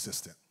be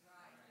consistent.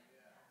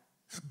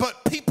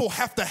 But people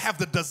have to have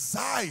the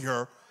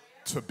desire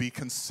to be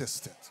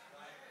consistent.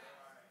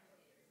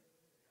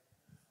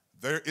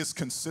 There is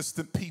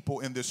consistent people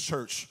in this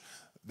church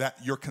that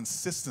your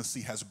consistency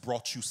has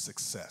brought you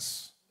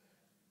success.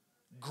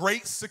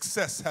 Great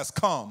success has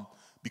come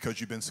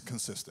because you've been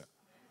consistent.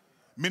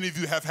 Many of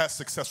you have had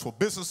successful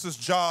businesses,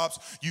 jobs,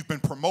 you've been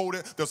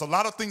promoted. There's a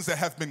lot of things that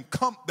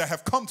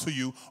have come to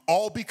you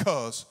all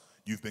because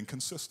you've been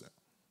consistent.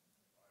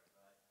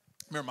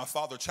 Remember my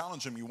father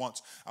challenging me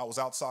once. I was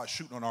outside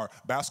shooting on our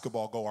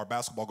basketball goal. Our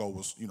basketball goal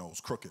was, was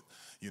crooked.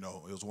 It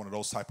was one of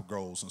those type of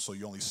goals. And so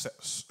you only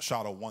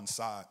shot on one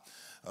side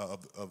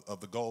of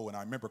the goal. And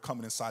I remember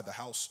coming inside the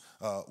house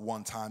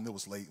one time. It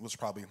was late. It was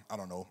probably,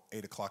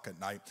 8 o'clock at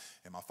night.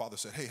 And my father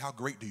said, hey, how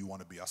great do you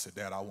want to be? I said,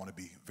 Dad, I want to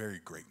be very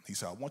great. He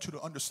said, I want you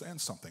to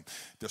understand something.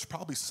 There's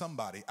probably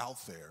somebody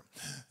out there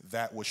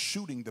that was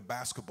shooting the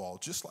basketball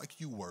just like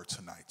you were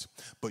tonight.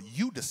 But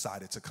you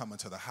decided to come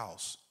into the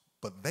house,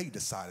 but they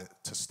decided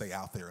to stay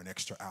out there an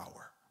extra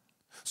hour.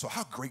 So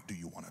how great do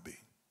you want to be?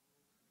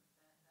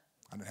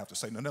 I didn't have to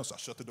say nothing else. I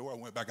shut the door. I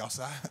went back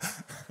outside.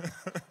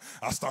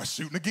 I started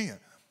shooting again.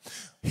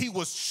 He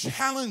was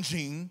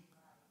challenging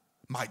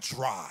my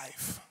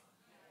drive.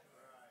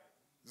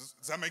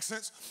 Does that make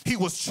sense? He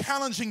was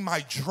challenging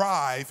my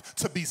drive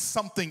to be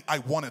something I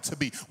wanted to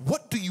be.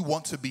 What do you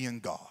want to be in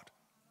God?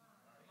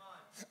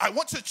 I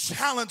want to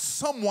challenge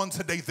someone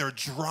today, their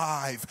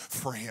drive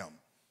for him.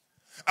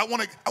 I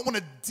want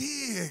to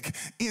dig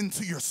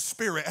into your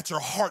spirit, at your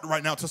heart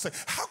right now to say,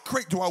 how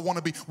great do I want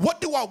to be? What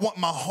do I want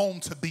my home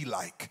to be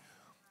like?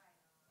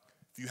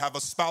 If you have a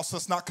spouse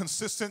that's not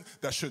consistent,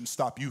 that shouldn't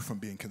stop you from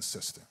being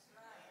consistent.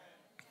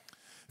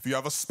 If you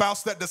have a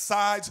spouse that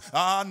decides,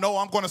 no,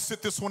 I'm going to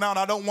sit this one out,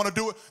 I don't want to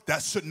do it,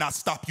 that should not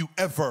stop you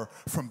ever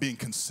from being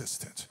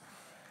consistent.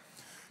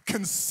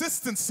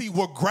 Consistency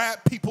will grab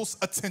people's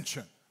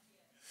attention.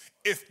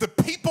 If the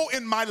people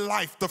in my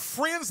life, the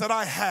friends that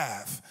I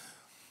have,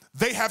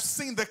 they have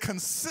seen the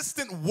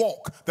consistent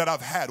walk that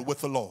I've had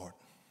with the Lord.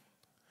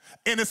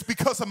 And it's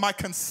because of my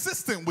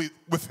consistency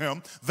with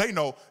him, they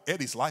know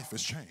Eddie's life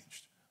has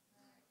changed.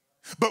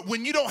 But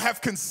when you don't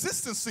have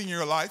consistency in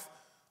your life,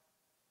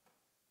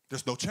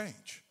 there's no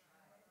change.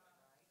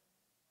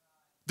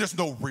 There's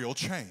no real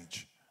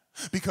change.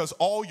 Because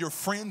all your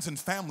friends and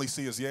family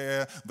see is,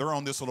 yeah, they're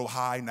on this little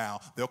high now.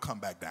 They'll come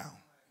back down.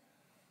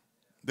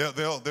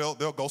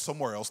 They'll go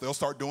somewhere else. They'll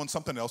start doing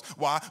something else.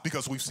 Why?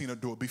 Because we've seen them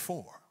do it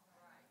before.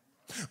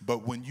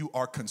 But when you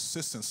are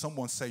consistent,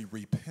 someone say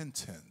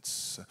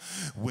repentance.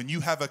 When you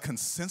have a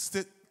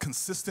consistent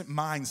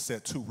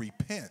mindset to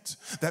repent,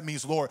 that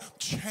means, Lord,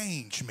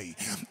 change me.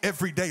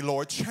 Every day,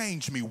 Lord,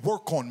 change me.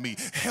 Work on me.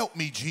 Help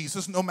me,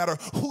 Jesus, no matter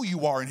who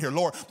you are in here.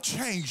 Lord,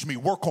 change me.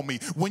 Work on me.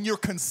 When you're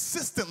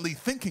consistently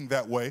thinking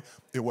that way,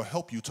 it will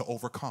help you to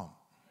overcome.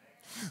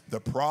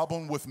 The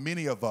problem with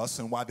many of us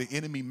and why the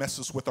enemy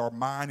messes with our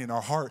mind and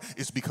our heart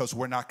is because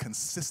we're not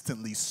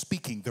consistently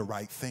speaking the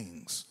right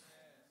things.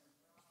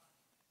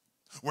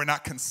 We're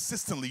not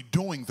consistently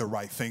doing the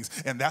right things,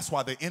 and that's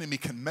why the enemy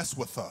can mess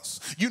with us.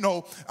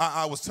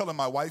 I was telling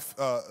my wife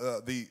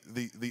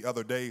the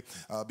other day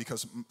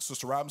because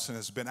Sister Robinson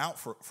has been out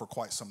for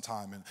quite some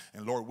time,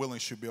 and Lord willing,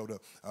 she'll be able to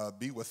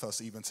be with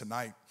us even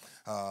tonight.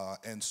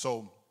 And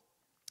so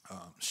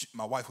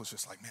my wife was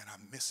just like, man, I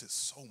miss it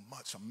so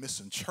much. I'm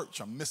missing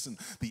church. I'm missing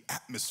the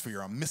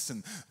atmosphere. I'm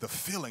missing the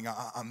feeling.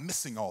 I'm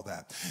missing all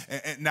that.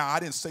 And now, I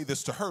didn't say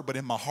this to her, but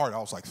in my heart, I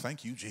was like,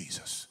 thank you,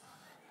 Jesus.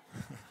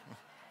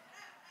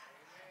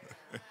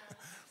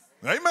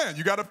 Amen.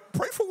 You got to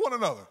pray for one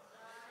another.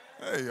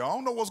 Hey, I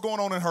don't know what's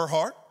going on in her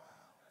heart.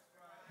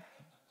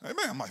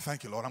 Amen. I'm like,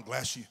 thank you, Lord. I'm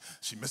glad she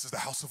misses the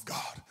house of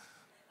God.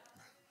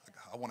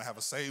 I want to have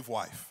a saved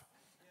wife.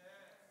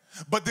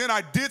 But then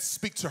I did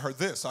speak to her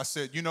this. I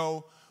said,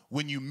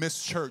 when you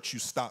miss church, you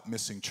stop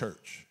missing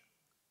church.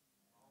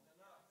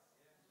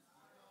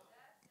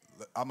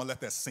 I'm going to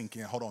let that sink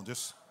in. Hold on.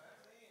 Just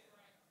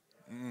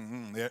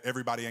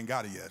everybody ain't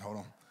got it yet. Hold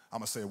on. I'm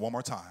going to say it one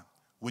more time.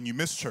 When you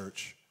miss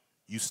church,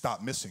 you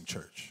stop missing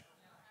church.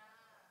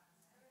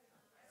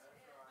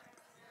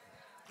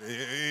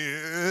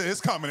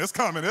 It's coming.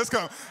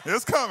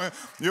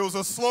 It was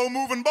a slow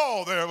moving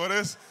ball there, but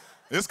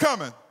it's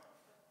coming.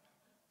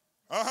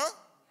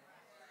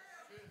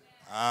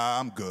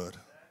 I'm good.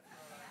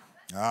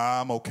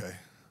 I'm okay.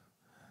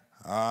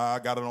 I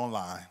got it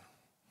online.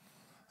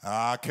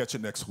 I'll catch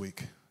it next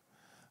week.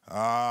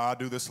 I'll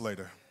do this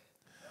later.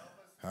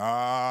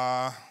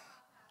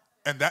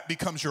 And that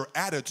becomes your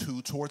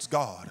attitude towards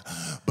God.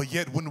 But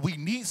yet when we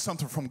need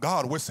something from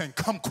God, we're saying,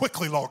 come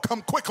quickly, Lord,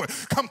 come quickly,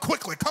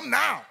 come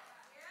now.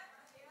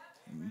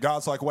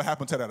 God's like, what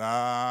happened to that?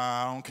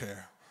 I don't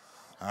care.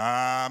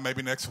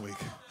 Maybe next week.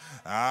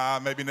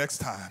 Maybe next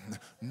time.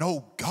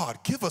 No,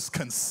 God, give us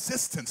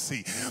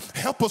consistency.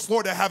 Help us,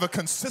 Lord, to have a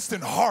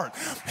consistent heart.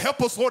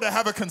 Help us, Lord, to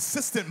have a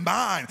consistent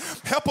mind.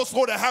 Help us,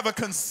 Lord, to have a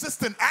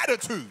consistent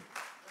attitude.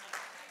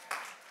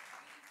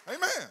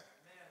 Amen.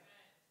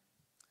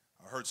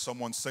 I heard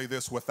someone say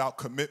this, without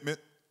commitment,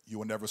 you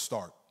will never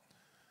start.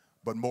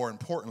 But more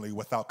importantly,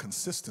 without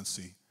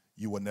consistency,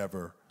 you will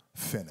never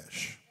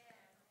finish.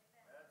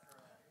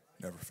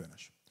 Never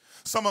finish.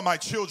 Some of my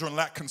children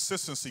lack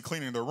consistency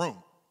cleaning their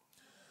room.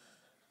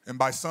 And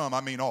by some,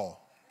 I mean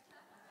all.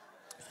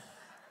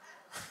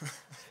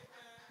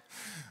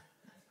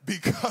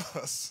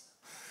 Because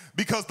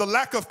the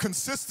lack of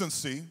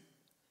consistency,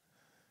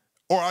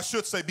 or I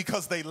should say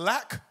because they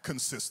lack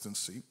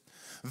consistency,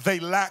 they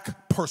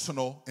lack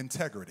personal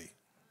integrity.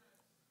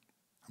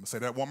 I'm going to say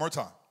that one more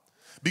time.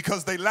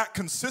 Because they lack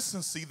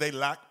consistency, they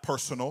lack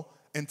personal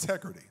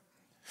integrity.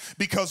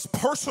 Because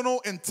personal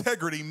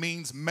integrity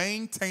means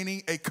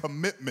maintaining a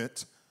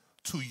commitment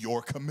to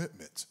your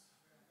commitment.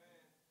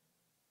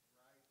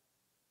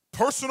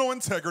 Personal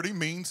integrity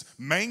means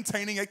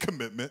maintaining a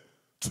commitment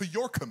to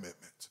your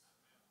commitment.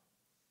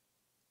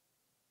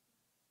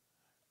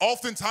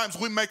 Oftentimes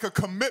we make a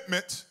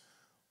commitment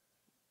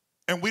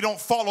and we don't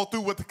follow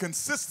through with the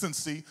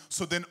consistency,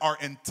 so then our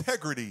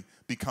integrity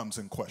becomes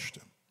in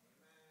question.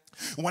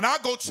 When I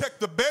go check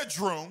the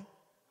bedroom,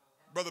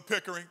 Brother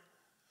Pickering,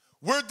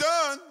 we're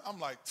done. I'm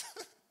like,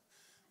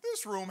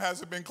 this room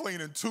hasn't been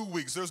clean in 2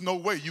 weeks. There's no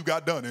way you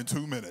got done in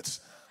 2 minutes.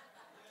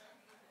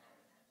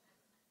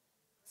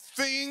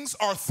 Things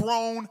are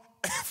thrown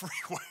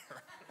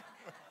everywhere.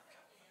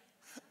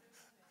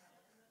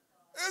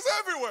 It's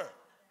everywhere.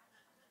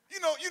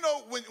 You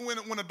know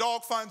when a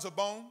dog finds a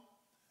bone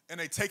and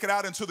they take it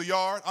out into the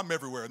yard. I'm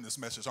everywhere in this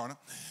message, aren't I?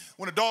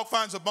 When a dog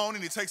finds a bone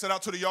and he takes it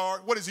out to the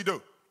yard, what does he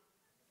do?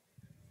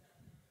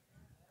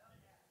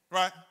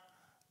 Right?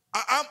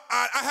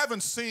 I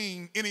haven't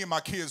seen any of my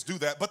kids do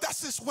that, but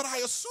that's just what I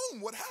assume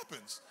what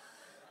happens.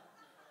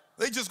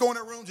 They just go in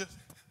that room, just.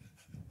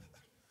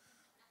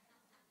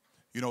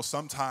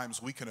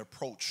 Sometimes we can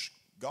approach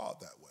God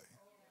that way.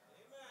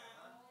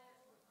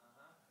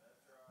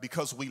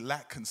 Because we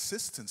lack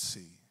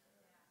consistency,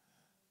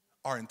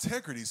 our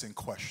integrity is in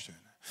question,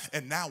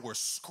 and now we're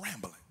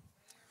scrambling.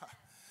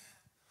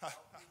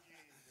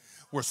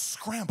 We're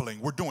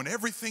scrambling. We're doing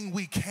everything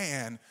we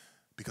can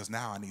because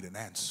now I need an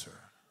answer.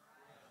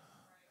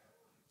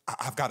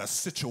 I've got a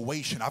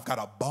situation. I've got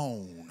a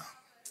bone.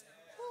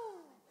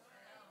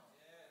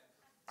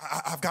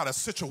 I've got a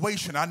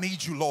situation. I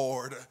need you,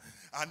 Lord.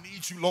 I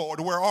need you, Lord.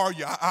 Where are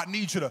you? I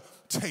need you to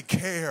take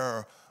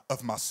care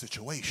of my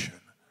situation.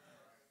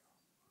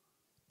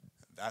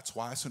 That's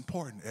why it's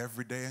important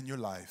every day in your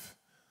life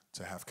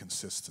to have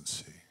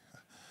consistency.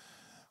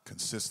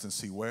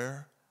 Consistency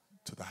where?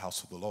 To the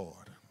house of the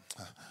Lord.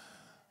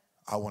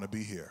 I want to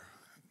be here.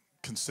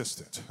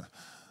 Consistent.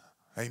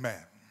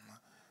 Amen.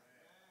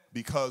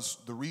 Because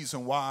the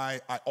reason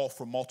why I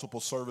offer multiple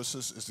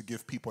services is to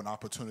give people an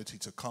opportunity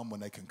to come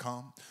when they can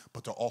come,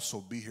 but to also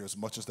be here as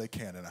much as they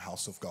can in the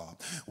house of God.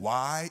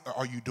 Why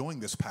are you doing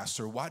this,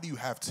 Pastor? Why do you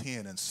have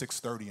 10 and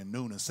 6:30 and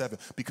noon and 7?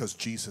 Because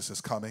Jesus is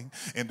coming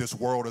and this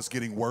world is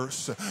getting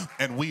worse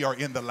and we are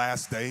in the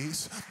last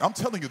days. I'm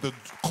telling you, the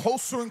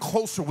closer and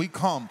closer we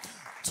come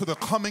to the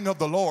coming of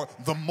the Lord,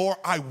 the more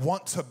I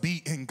want to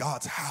be in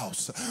God's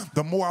house.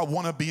 The more I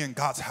want to be in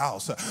God's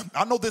house.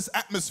 I know this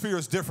atmosphere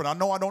is different. I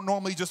know I don't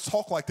normally just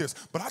talk like this,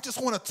 but I just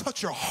want to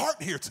touch your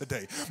heart here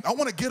today. I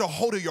want to get a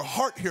hold of your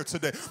heart here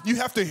today. You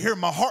have to hear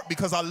my heart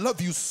because I love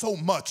you so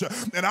much,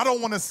 and I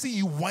don't want to see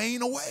you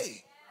wane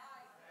away.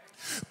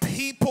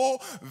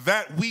 People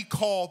that we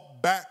call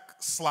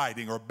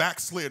backsliding or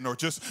backslidden or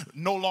just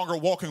no longer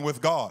walking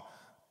with God,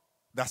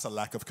 that's a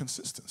lack of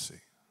consistency.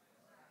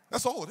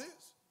 That's all it is.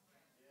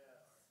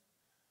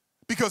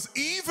 Because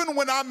even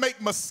when I make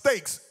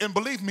mistakes, and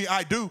believe me,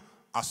 I do,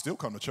 I still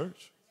come to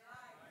church.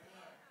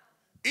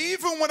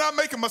 Even when I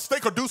make a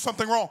mistake or do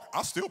something wrong,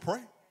 I still pray.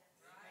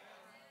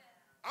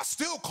 I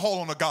still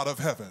call on the God of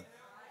heaven.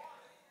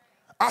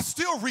 I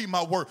still read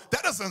my word.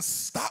 That doesn't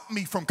stop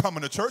me from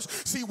coming to church.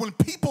 See, when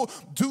people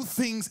do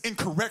things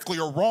incorrectly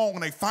or wrong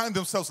and they find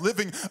themselves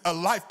living a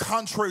life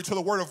contrary to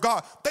the word of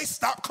God, they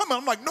stop coming.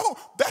 I'm like, no,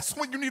 that's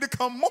when you need to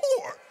come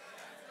more.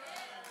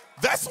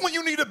 That's when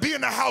you need to be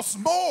in the house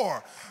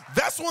more.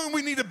 That's when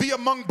we need to be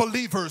among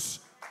believers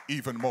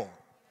even more.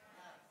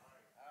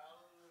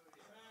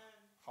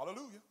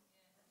 Hallelujah.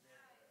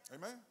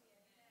 Amen.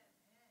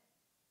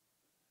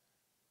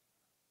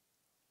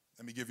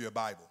 Let me give you a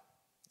Bible,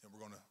 and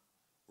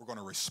we're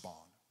gonna respond,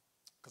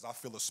 because I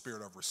feel a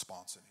spirit of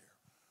response in here.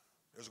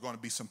 There's going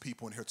to be some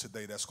people in here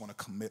today that's going to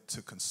commit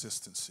to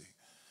consistency,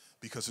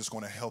 because it's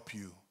going to help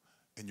you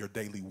in your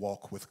daily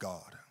walk with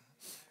God.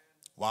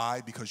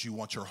 Why? Because you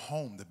want your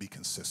home to be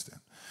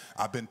consistent.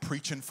 I've been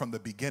preaching from the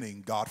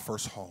beginning, God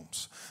first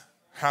homes.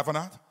 Haven't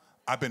I?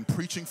 I've been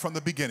preaching from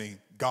the beginning,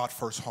 God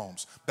first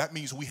homes. That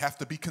means we have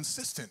to be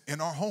consistent in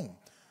our home.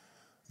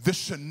 This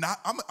should not,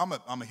 I'm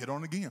gonna hit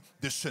on it again.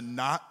 This should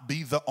not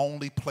be the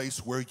only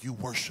place where you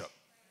worship.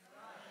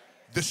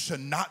 This should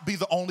not be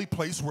the only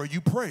place where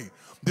you pray.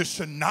 This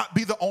should not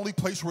be the only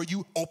place where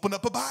you open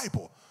up a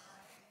Bible.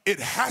 It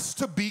has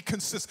to be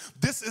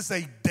consistent. This is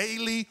a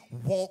daily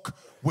walk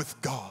with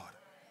God.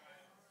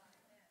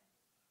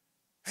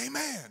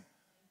 Amen.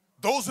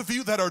 Those of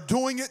you that are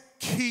doing it,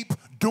 keep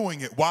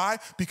doing it. Why?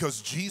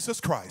 Because Jesus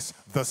Christ,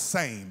 the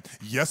same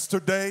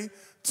yesterday,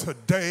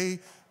 today,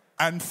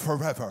 and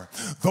forever.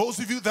 Those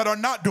of you that are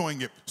not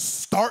doing it,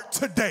 start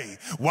today.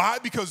 Why?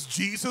 Because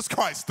Jesus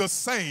Christ, the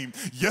same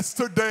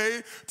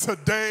yesterday,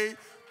 today,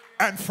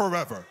 and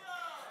forever.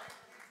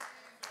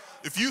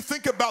 If you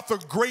think about the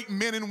great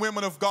men and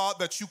women of God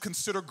that you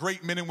consider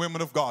great men and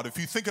women of God, if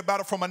you think about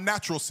it from a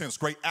natural sense,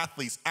 great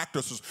athletes,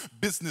 actors,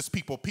 business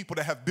people, people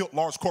that have built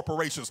large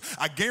corporations,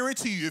 I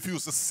guarantee you if you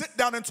was to sit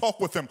down and talk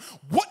with them,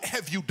 what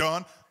have you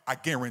done? I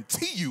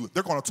guarantee you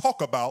they're going to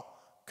talk about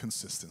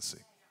consistency.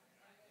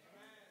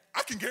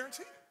 I can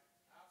guarantee it.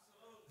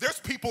 There's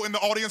people in the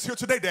audience here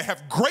today that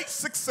have great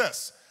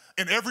success,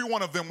 and every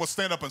one of them will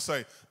stand up and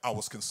say, I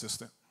was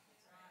consistent.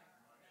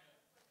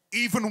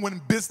 Even when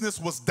business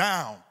was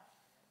down,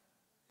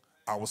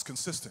 I was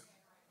consistent.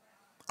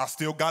 I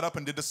still got up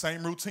and did the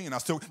same routine.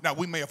 Now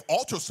we may have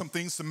altered some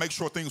things to make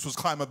sure things was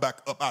climbing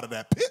back up out of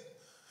that pit,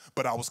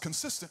 but I was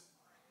consistent.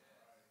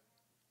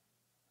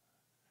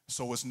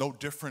 So it's no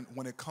different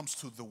when it comes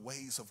to the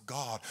ways of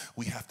God.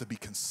 We have to be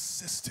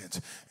consistent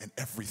in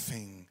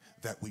everything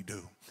that we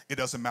do. It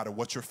doesn't matter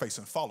what you're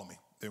facing. Follow me.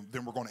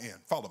 Then we're going to end.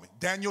 Follow me.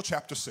 Daniel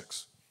chapter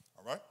 6.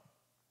 All right?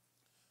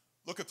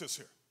 Look at this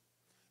here.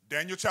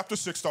 Daniel chapter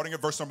 6, starting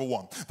at verse number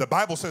 1. The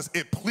Bible says,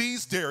 it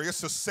pleased Darius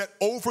to set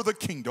over the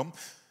kingdom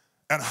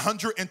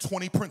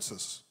 120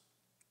 princes,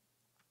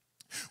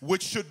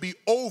 which should be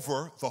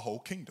over the whole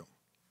kingdom.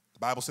 The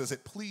Bible says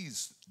it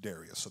pleased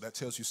Darius. So that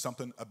tells you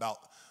something about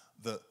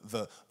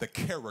the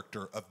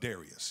character of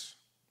Darius.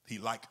 He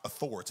liked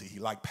authority. He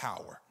liked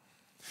power.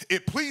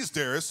 It pleased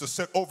Darius to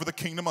set over the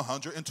kingdom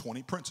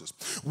 120 princes,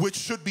 which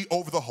should be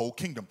over the whole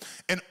kingdom.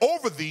 And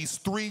over these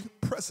 3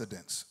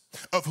 presidents,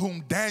 of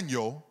whom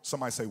Daniel,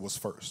 somebody say, was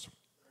first,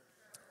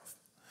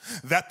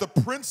 that the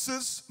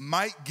princes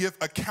might give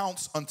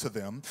accounts unto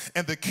them,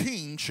 and the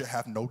king should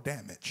have no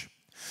damage.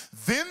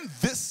 Then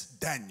this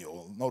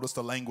Daniel, notice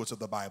the language of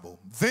the Bible,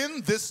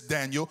 then this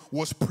Daniel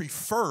was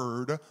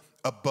preferred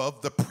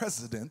above the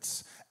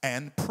presidents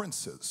and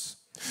princes,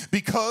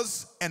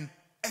 because an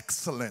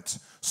excellent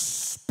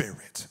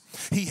spirit,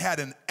 he had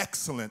an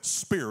excellent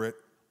spirit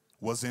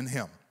was in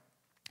him.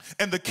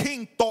 And the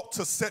king thought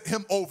to set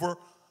him over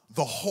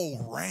the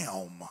whole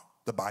realm,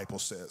 the Bible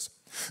says.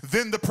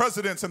 Then the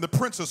presidents and the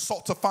princes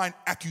sought to find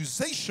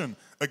accusation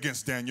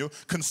against Daniel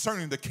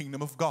concerning the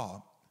kingdom of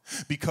God.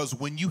 Because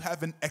when you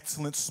have an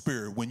excellent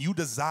spirit, when you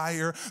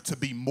desire to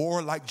be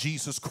more like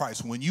Jesus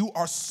Christ, when you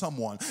are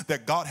someone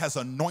that God has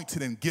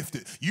anointed and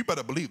gifted, you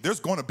better believe there's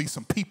going to be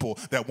some people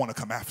that want to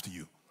come after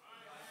you.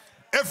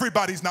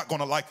 Everybody's not going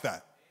to like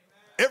that.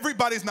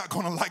 Everybody's not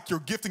going to like your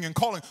gifting and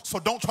calling, so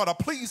don't try to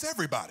please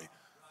everybody.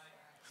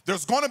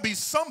 There's going to be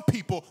some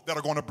people that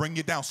are going to bring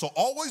you down, so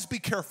always be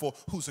careful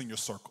who's in your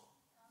circle.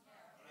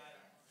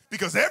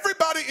 Because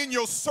everybody in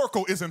your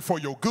circle isn't for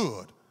your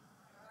good.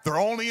 They're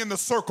only in the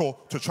circle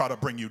to try to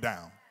bring you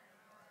down.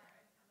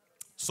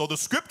 So the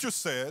scripture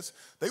says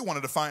they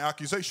wanted to find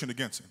accusation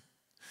against him.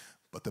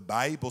 But the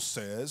Bible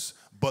says,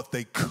 but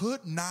they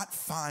could not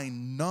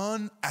find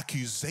none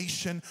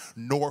accusation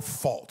nor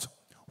fault.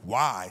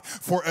 Why?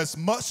 For as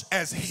much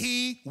as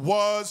he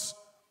was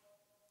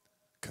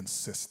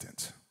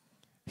consistent,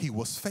 he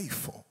was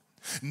faithful.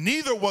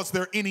 Neither was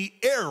there any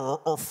error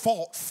or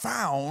fault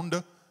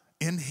found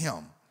in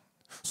him.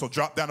 So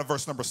drop down to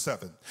verse number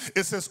 7.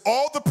 It says,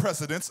 all the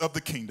presidents of the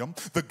kingdom,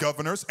 the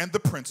governors and the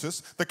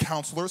princes, the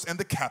counselors and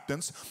the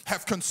captains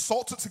have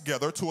consulted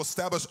together to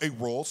establish a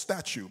royal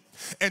statute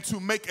and to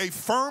make a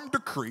firm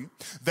decree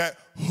that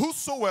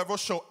whosoever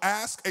shall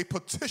ask a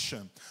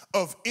petition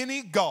of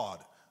any god,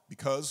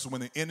 because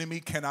when the enemy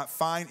cannot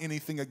find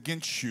anything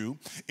against you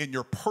in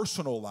your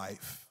personal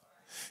life,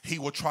 he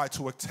will try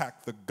to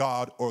attack the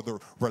God or the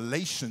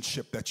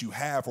relationship that you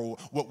have, or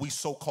what we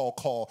so-called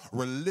call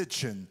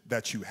religion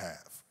that you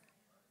have.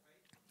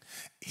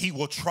 He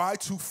will try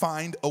to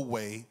find a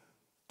way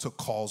to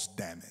cause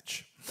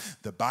damage.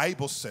 The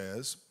Bible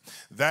says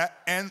that,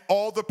 and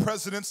all the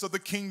presidents of the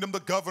kingdom,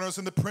 the governors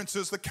and the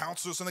princes, the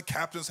counselors and the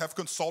captains have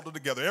consulted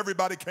together.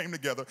 Everybody came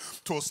together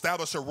to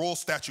establish a royal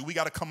statute. We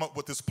got to come up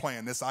with this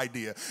plan, this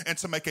idea, and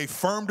to make a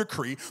firm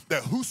decree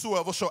that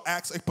whosoever shall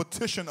ask a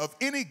petition of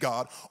any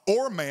god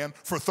or man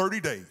for 30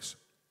 days,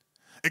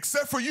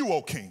 except for you,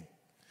 O king,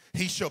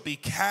 he shall be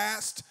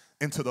cast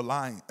into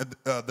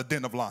the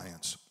den of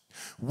lions.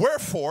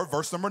 Wherefore,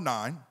 verse number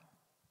 9,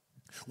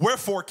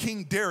 wherefore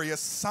King Darius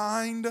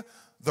signed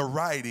the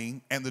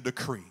writing and the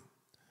decree.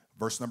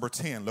 Verse number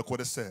 10, look what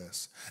it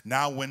says.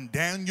 Now when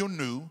Daniel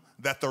knew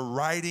that the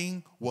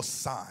writing was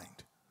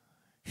signed,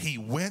 he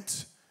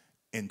went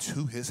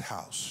into his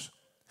house,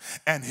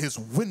 and his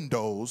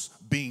windows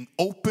being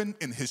open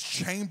in his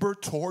chamber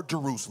toward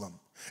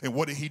Jerusalem. And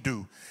what did he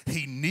do?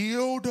 He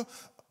kneeled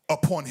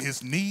upon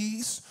his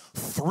knees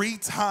 3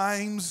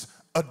 times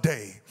a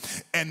day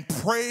and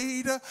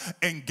prayed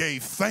and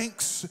gave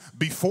thanks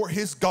before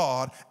his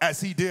God,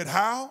 as he did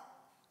how?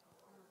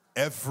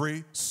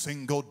 Every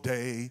single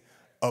day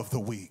of the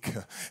week.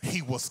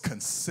 He was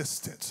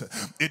consistent.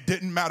 It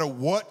didn't matter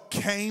what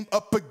came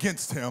up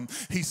against him.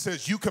 He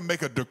says, you can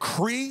make a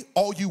decree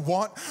all you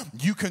want.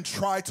 You can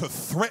try to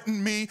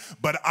threaten me,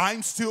 but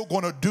I'm still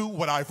going to do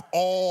what I've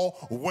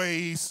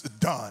always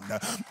done.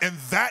 And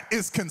that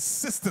is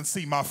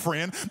consistency, my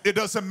friend. It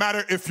doesn't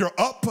matter if you're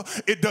up.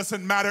 It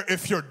doesn't matter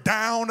if you're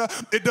down.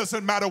 It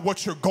doesn't matter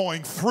what you're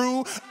going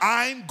through.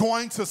 I'm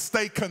going to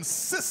stay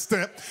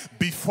consistent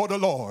before the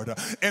Lord.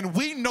 And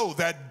we know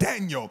that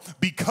Daniel,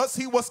 because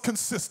he was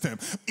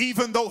consistent,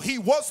 even though he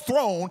was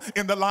thrown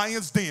in the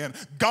lion's den,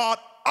 God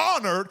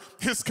honored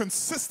his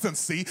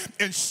consistency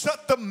and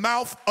shut the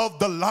mouth of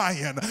the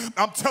lion.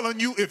 I'm telling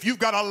you, if you've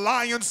got a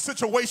lion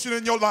situation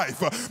in your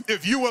life,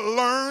 if you will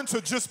learn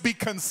to just be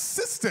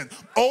consistent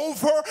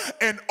over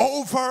and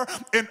over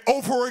and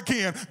over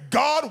again,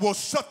 God will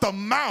shut the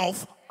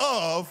mouth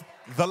of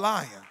the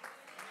lion.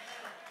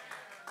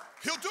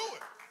 He'll do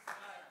it.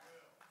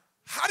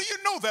 How do you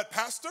know that,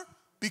 Pastor?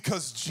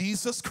 Because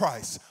Jesus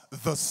Christ,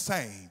 the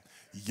same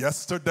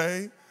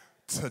yesterday,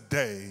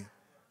 today,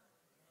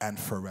 and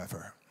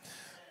forever.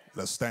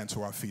 Let's stand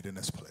to our feet in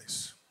this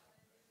place.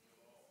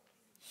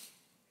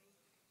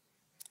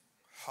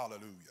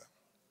 Hallelujah.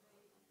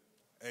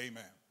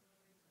 Amen.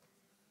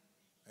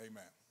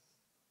 Amen.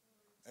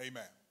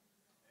 Amen.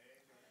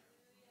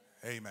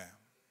 Amen.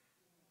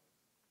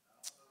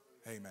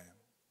 Amen.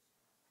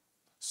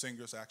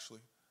 Singers, actually,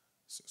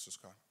 Sister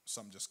Scott,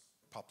 something just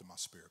popped in my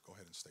spirit. Go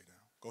ahead and stay down.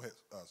 Go ahead,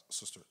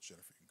 Sister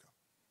Jennifer, you can come.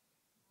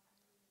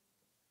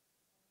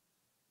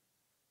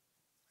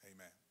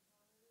 Amen.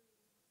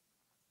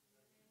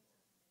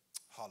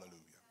 Hallelujah.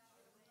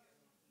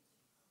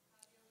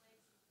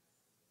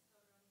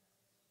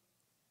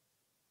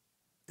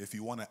 If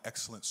you want an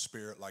excellent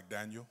spirit like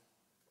Daniel,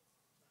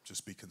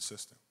 just be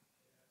consistent.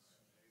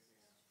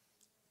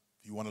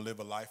 If you want to live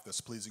a life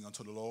that's pleasing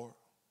unto the Lord,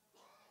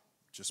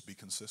 just be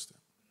consistent.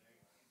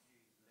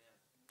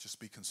 Just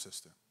be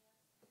consistent.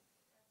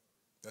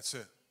 That's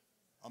it.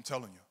 I'm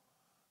telling you.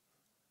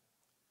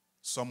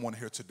 Someone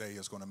here today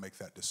is going to make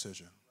that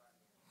decision.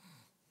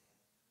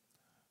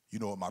 You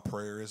know what my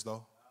prayer is,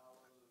 though?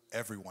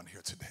 Everyone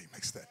here today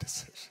makes that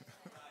decision.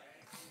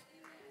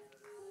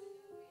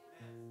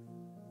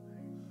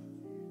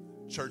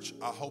 Church,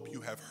 I hope you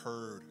have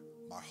heard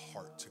my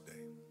heart today.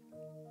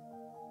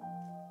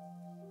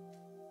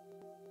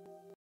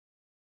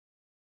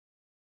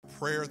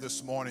 Prayer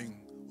this morning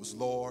was,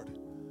 Lord,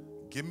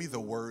 give me the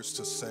words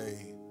to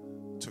say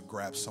to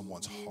grab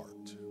someone's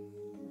heart.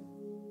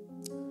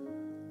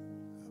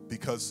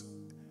 Because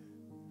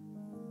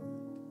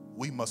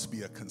we must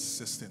be a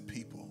consistent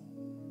people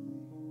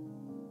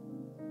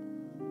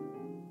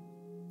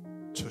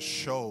to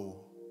show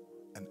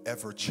an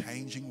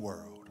ever-changing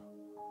world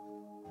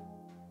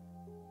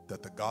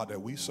that the God that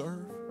we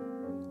serve,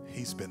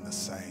 he's been the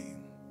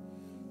same.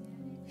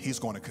 He's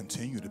going to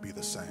continue to be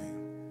the same.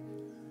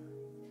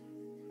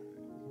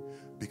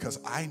 Because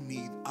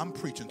I'm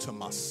preaching to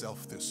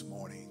myself this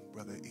morning,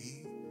 Brother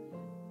E.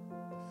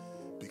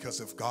 Because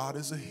if God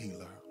is a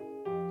healer,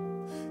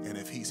 and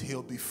if he's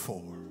healed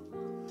before,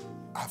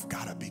 I've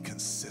got to be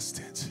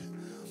consistent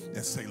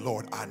and say,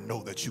 Lord, I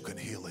know that you can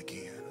heal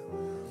again.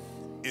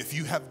 If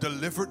you have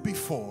delivered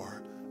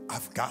before,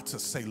 I've got to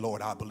say,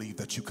 Lord, I believe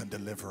that you can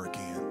deliver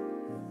again.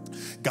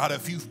 God,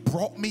 if you've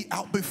brought me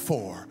out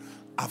before,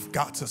 I've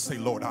got to say,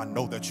 Lord, I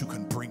know that you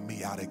can bring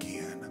me out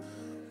again.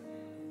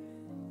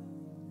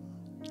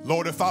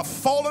 Lord, if I've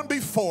fallen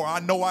before, I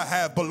know I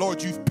have, but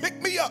Lord, you've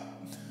picked me up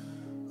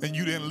and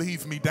you didn't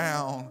leave me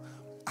down.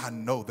 I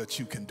know that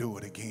you can do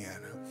it again.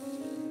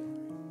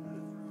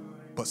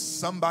 But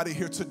somebody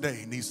here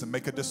today needs to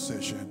make a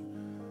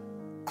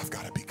decision. I've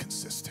got to be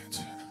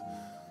consistent.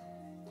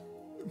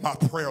 My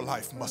prayer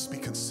life must be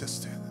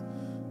consistent.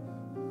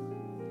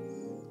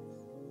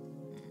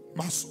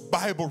 My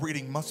Bible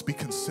reading must be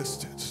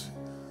consistent.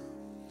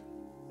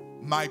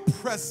 My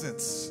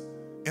presence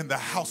in the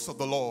house of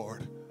the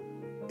Lord,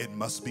 it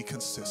must be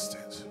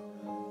consistent.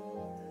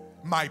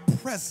 My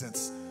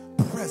presence.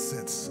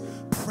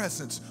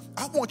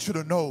 I want you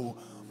to know,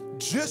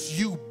 just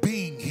you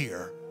being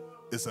here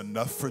is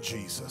enough for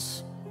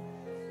Jesus.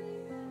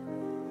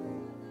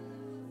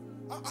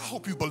 I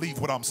hope you believe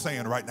what I'm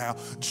saying right now.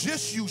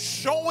 Just you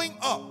showing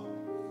up.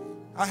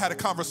 I had a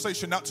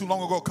conversation not too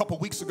long ago, a couple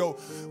weeks ago,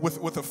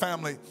 with a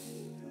family,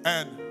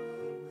 and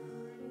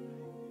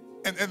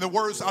the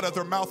words out of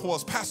their mouth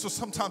was, Pastor,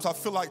 sometimes I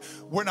feel like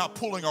we're not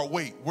pulling our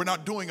weight. We're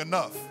not doing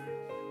enough.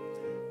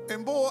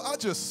 And boy, I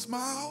just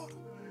smiled.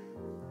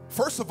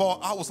 First of all,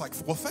 I was like,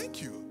 well,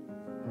 thank you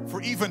for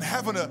even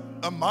having a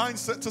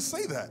mindset to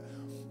say that.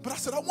 But I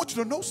said, I want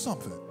you to know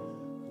something.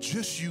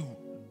 Just you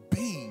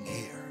being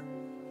here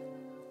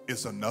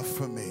is enough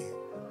for me.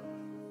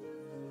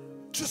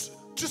 Just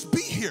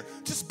be here.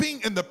 Just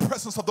being in the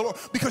presence of the Lord,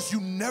 because you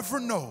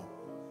never know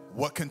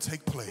what can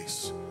take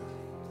place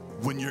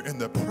when you're in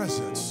the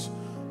presence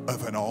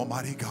of an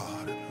almighty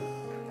God.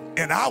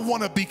 And I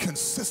want to be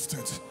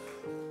consistent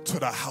to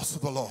the house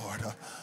of the Lord.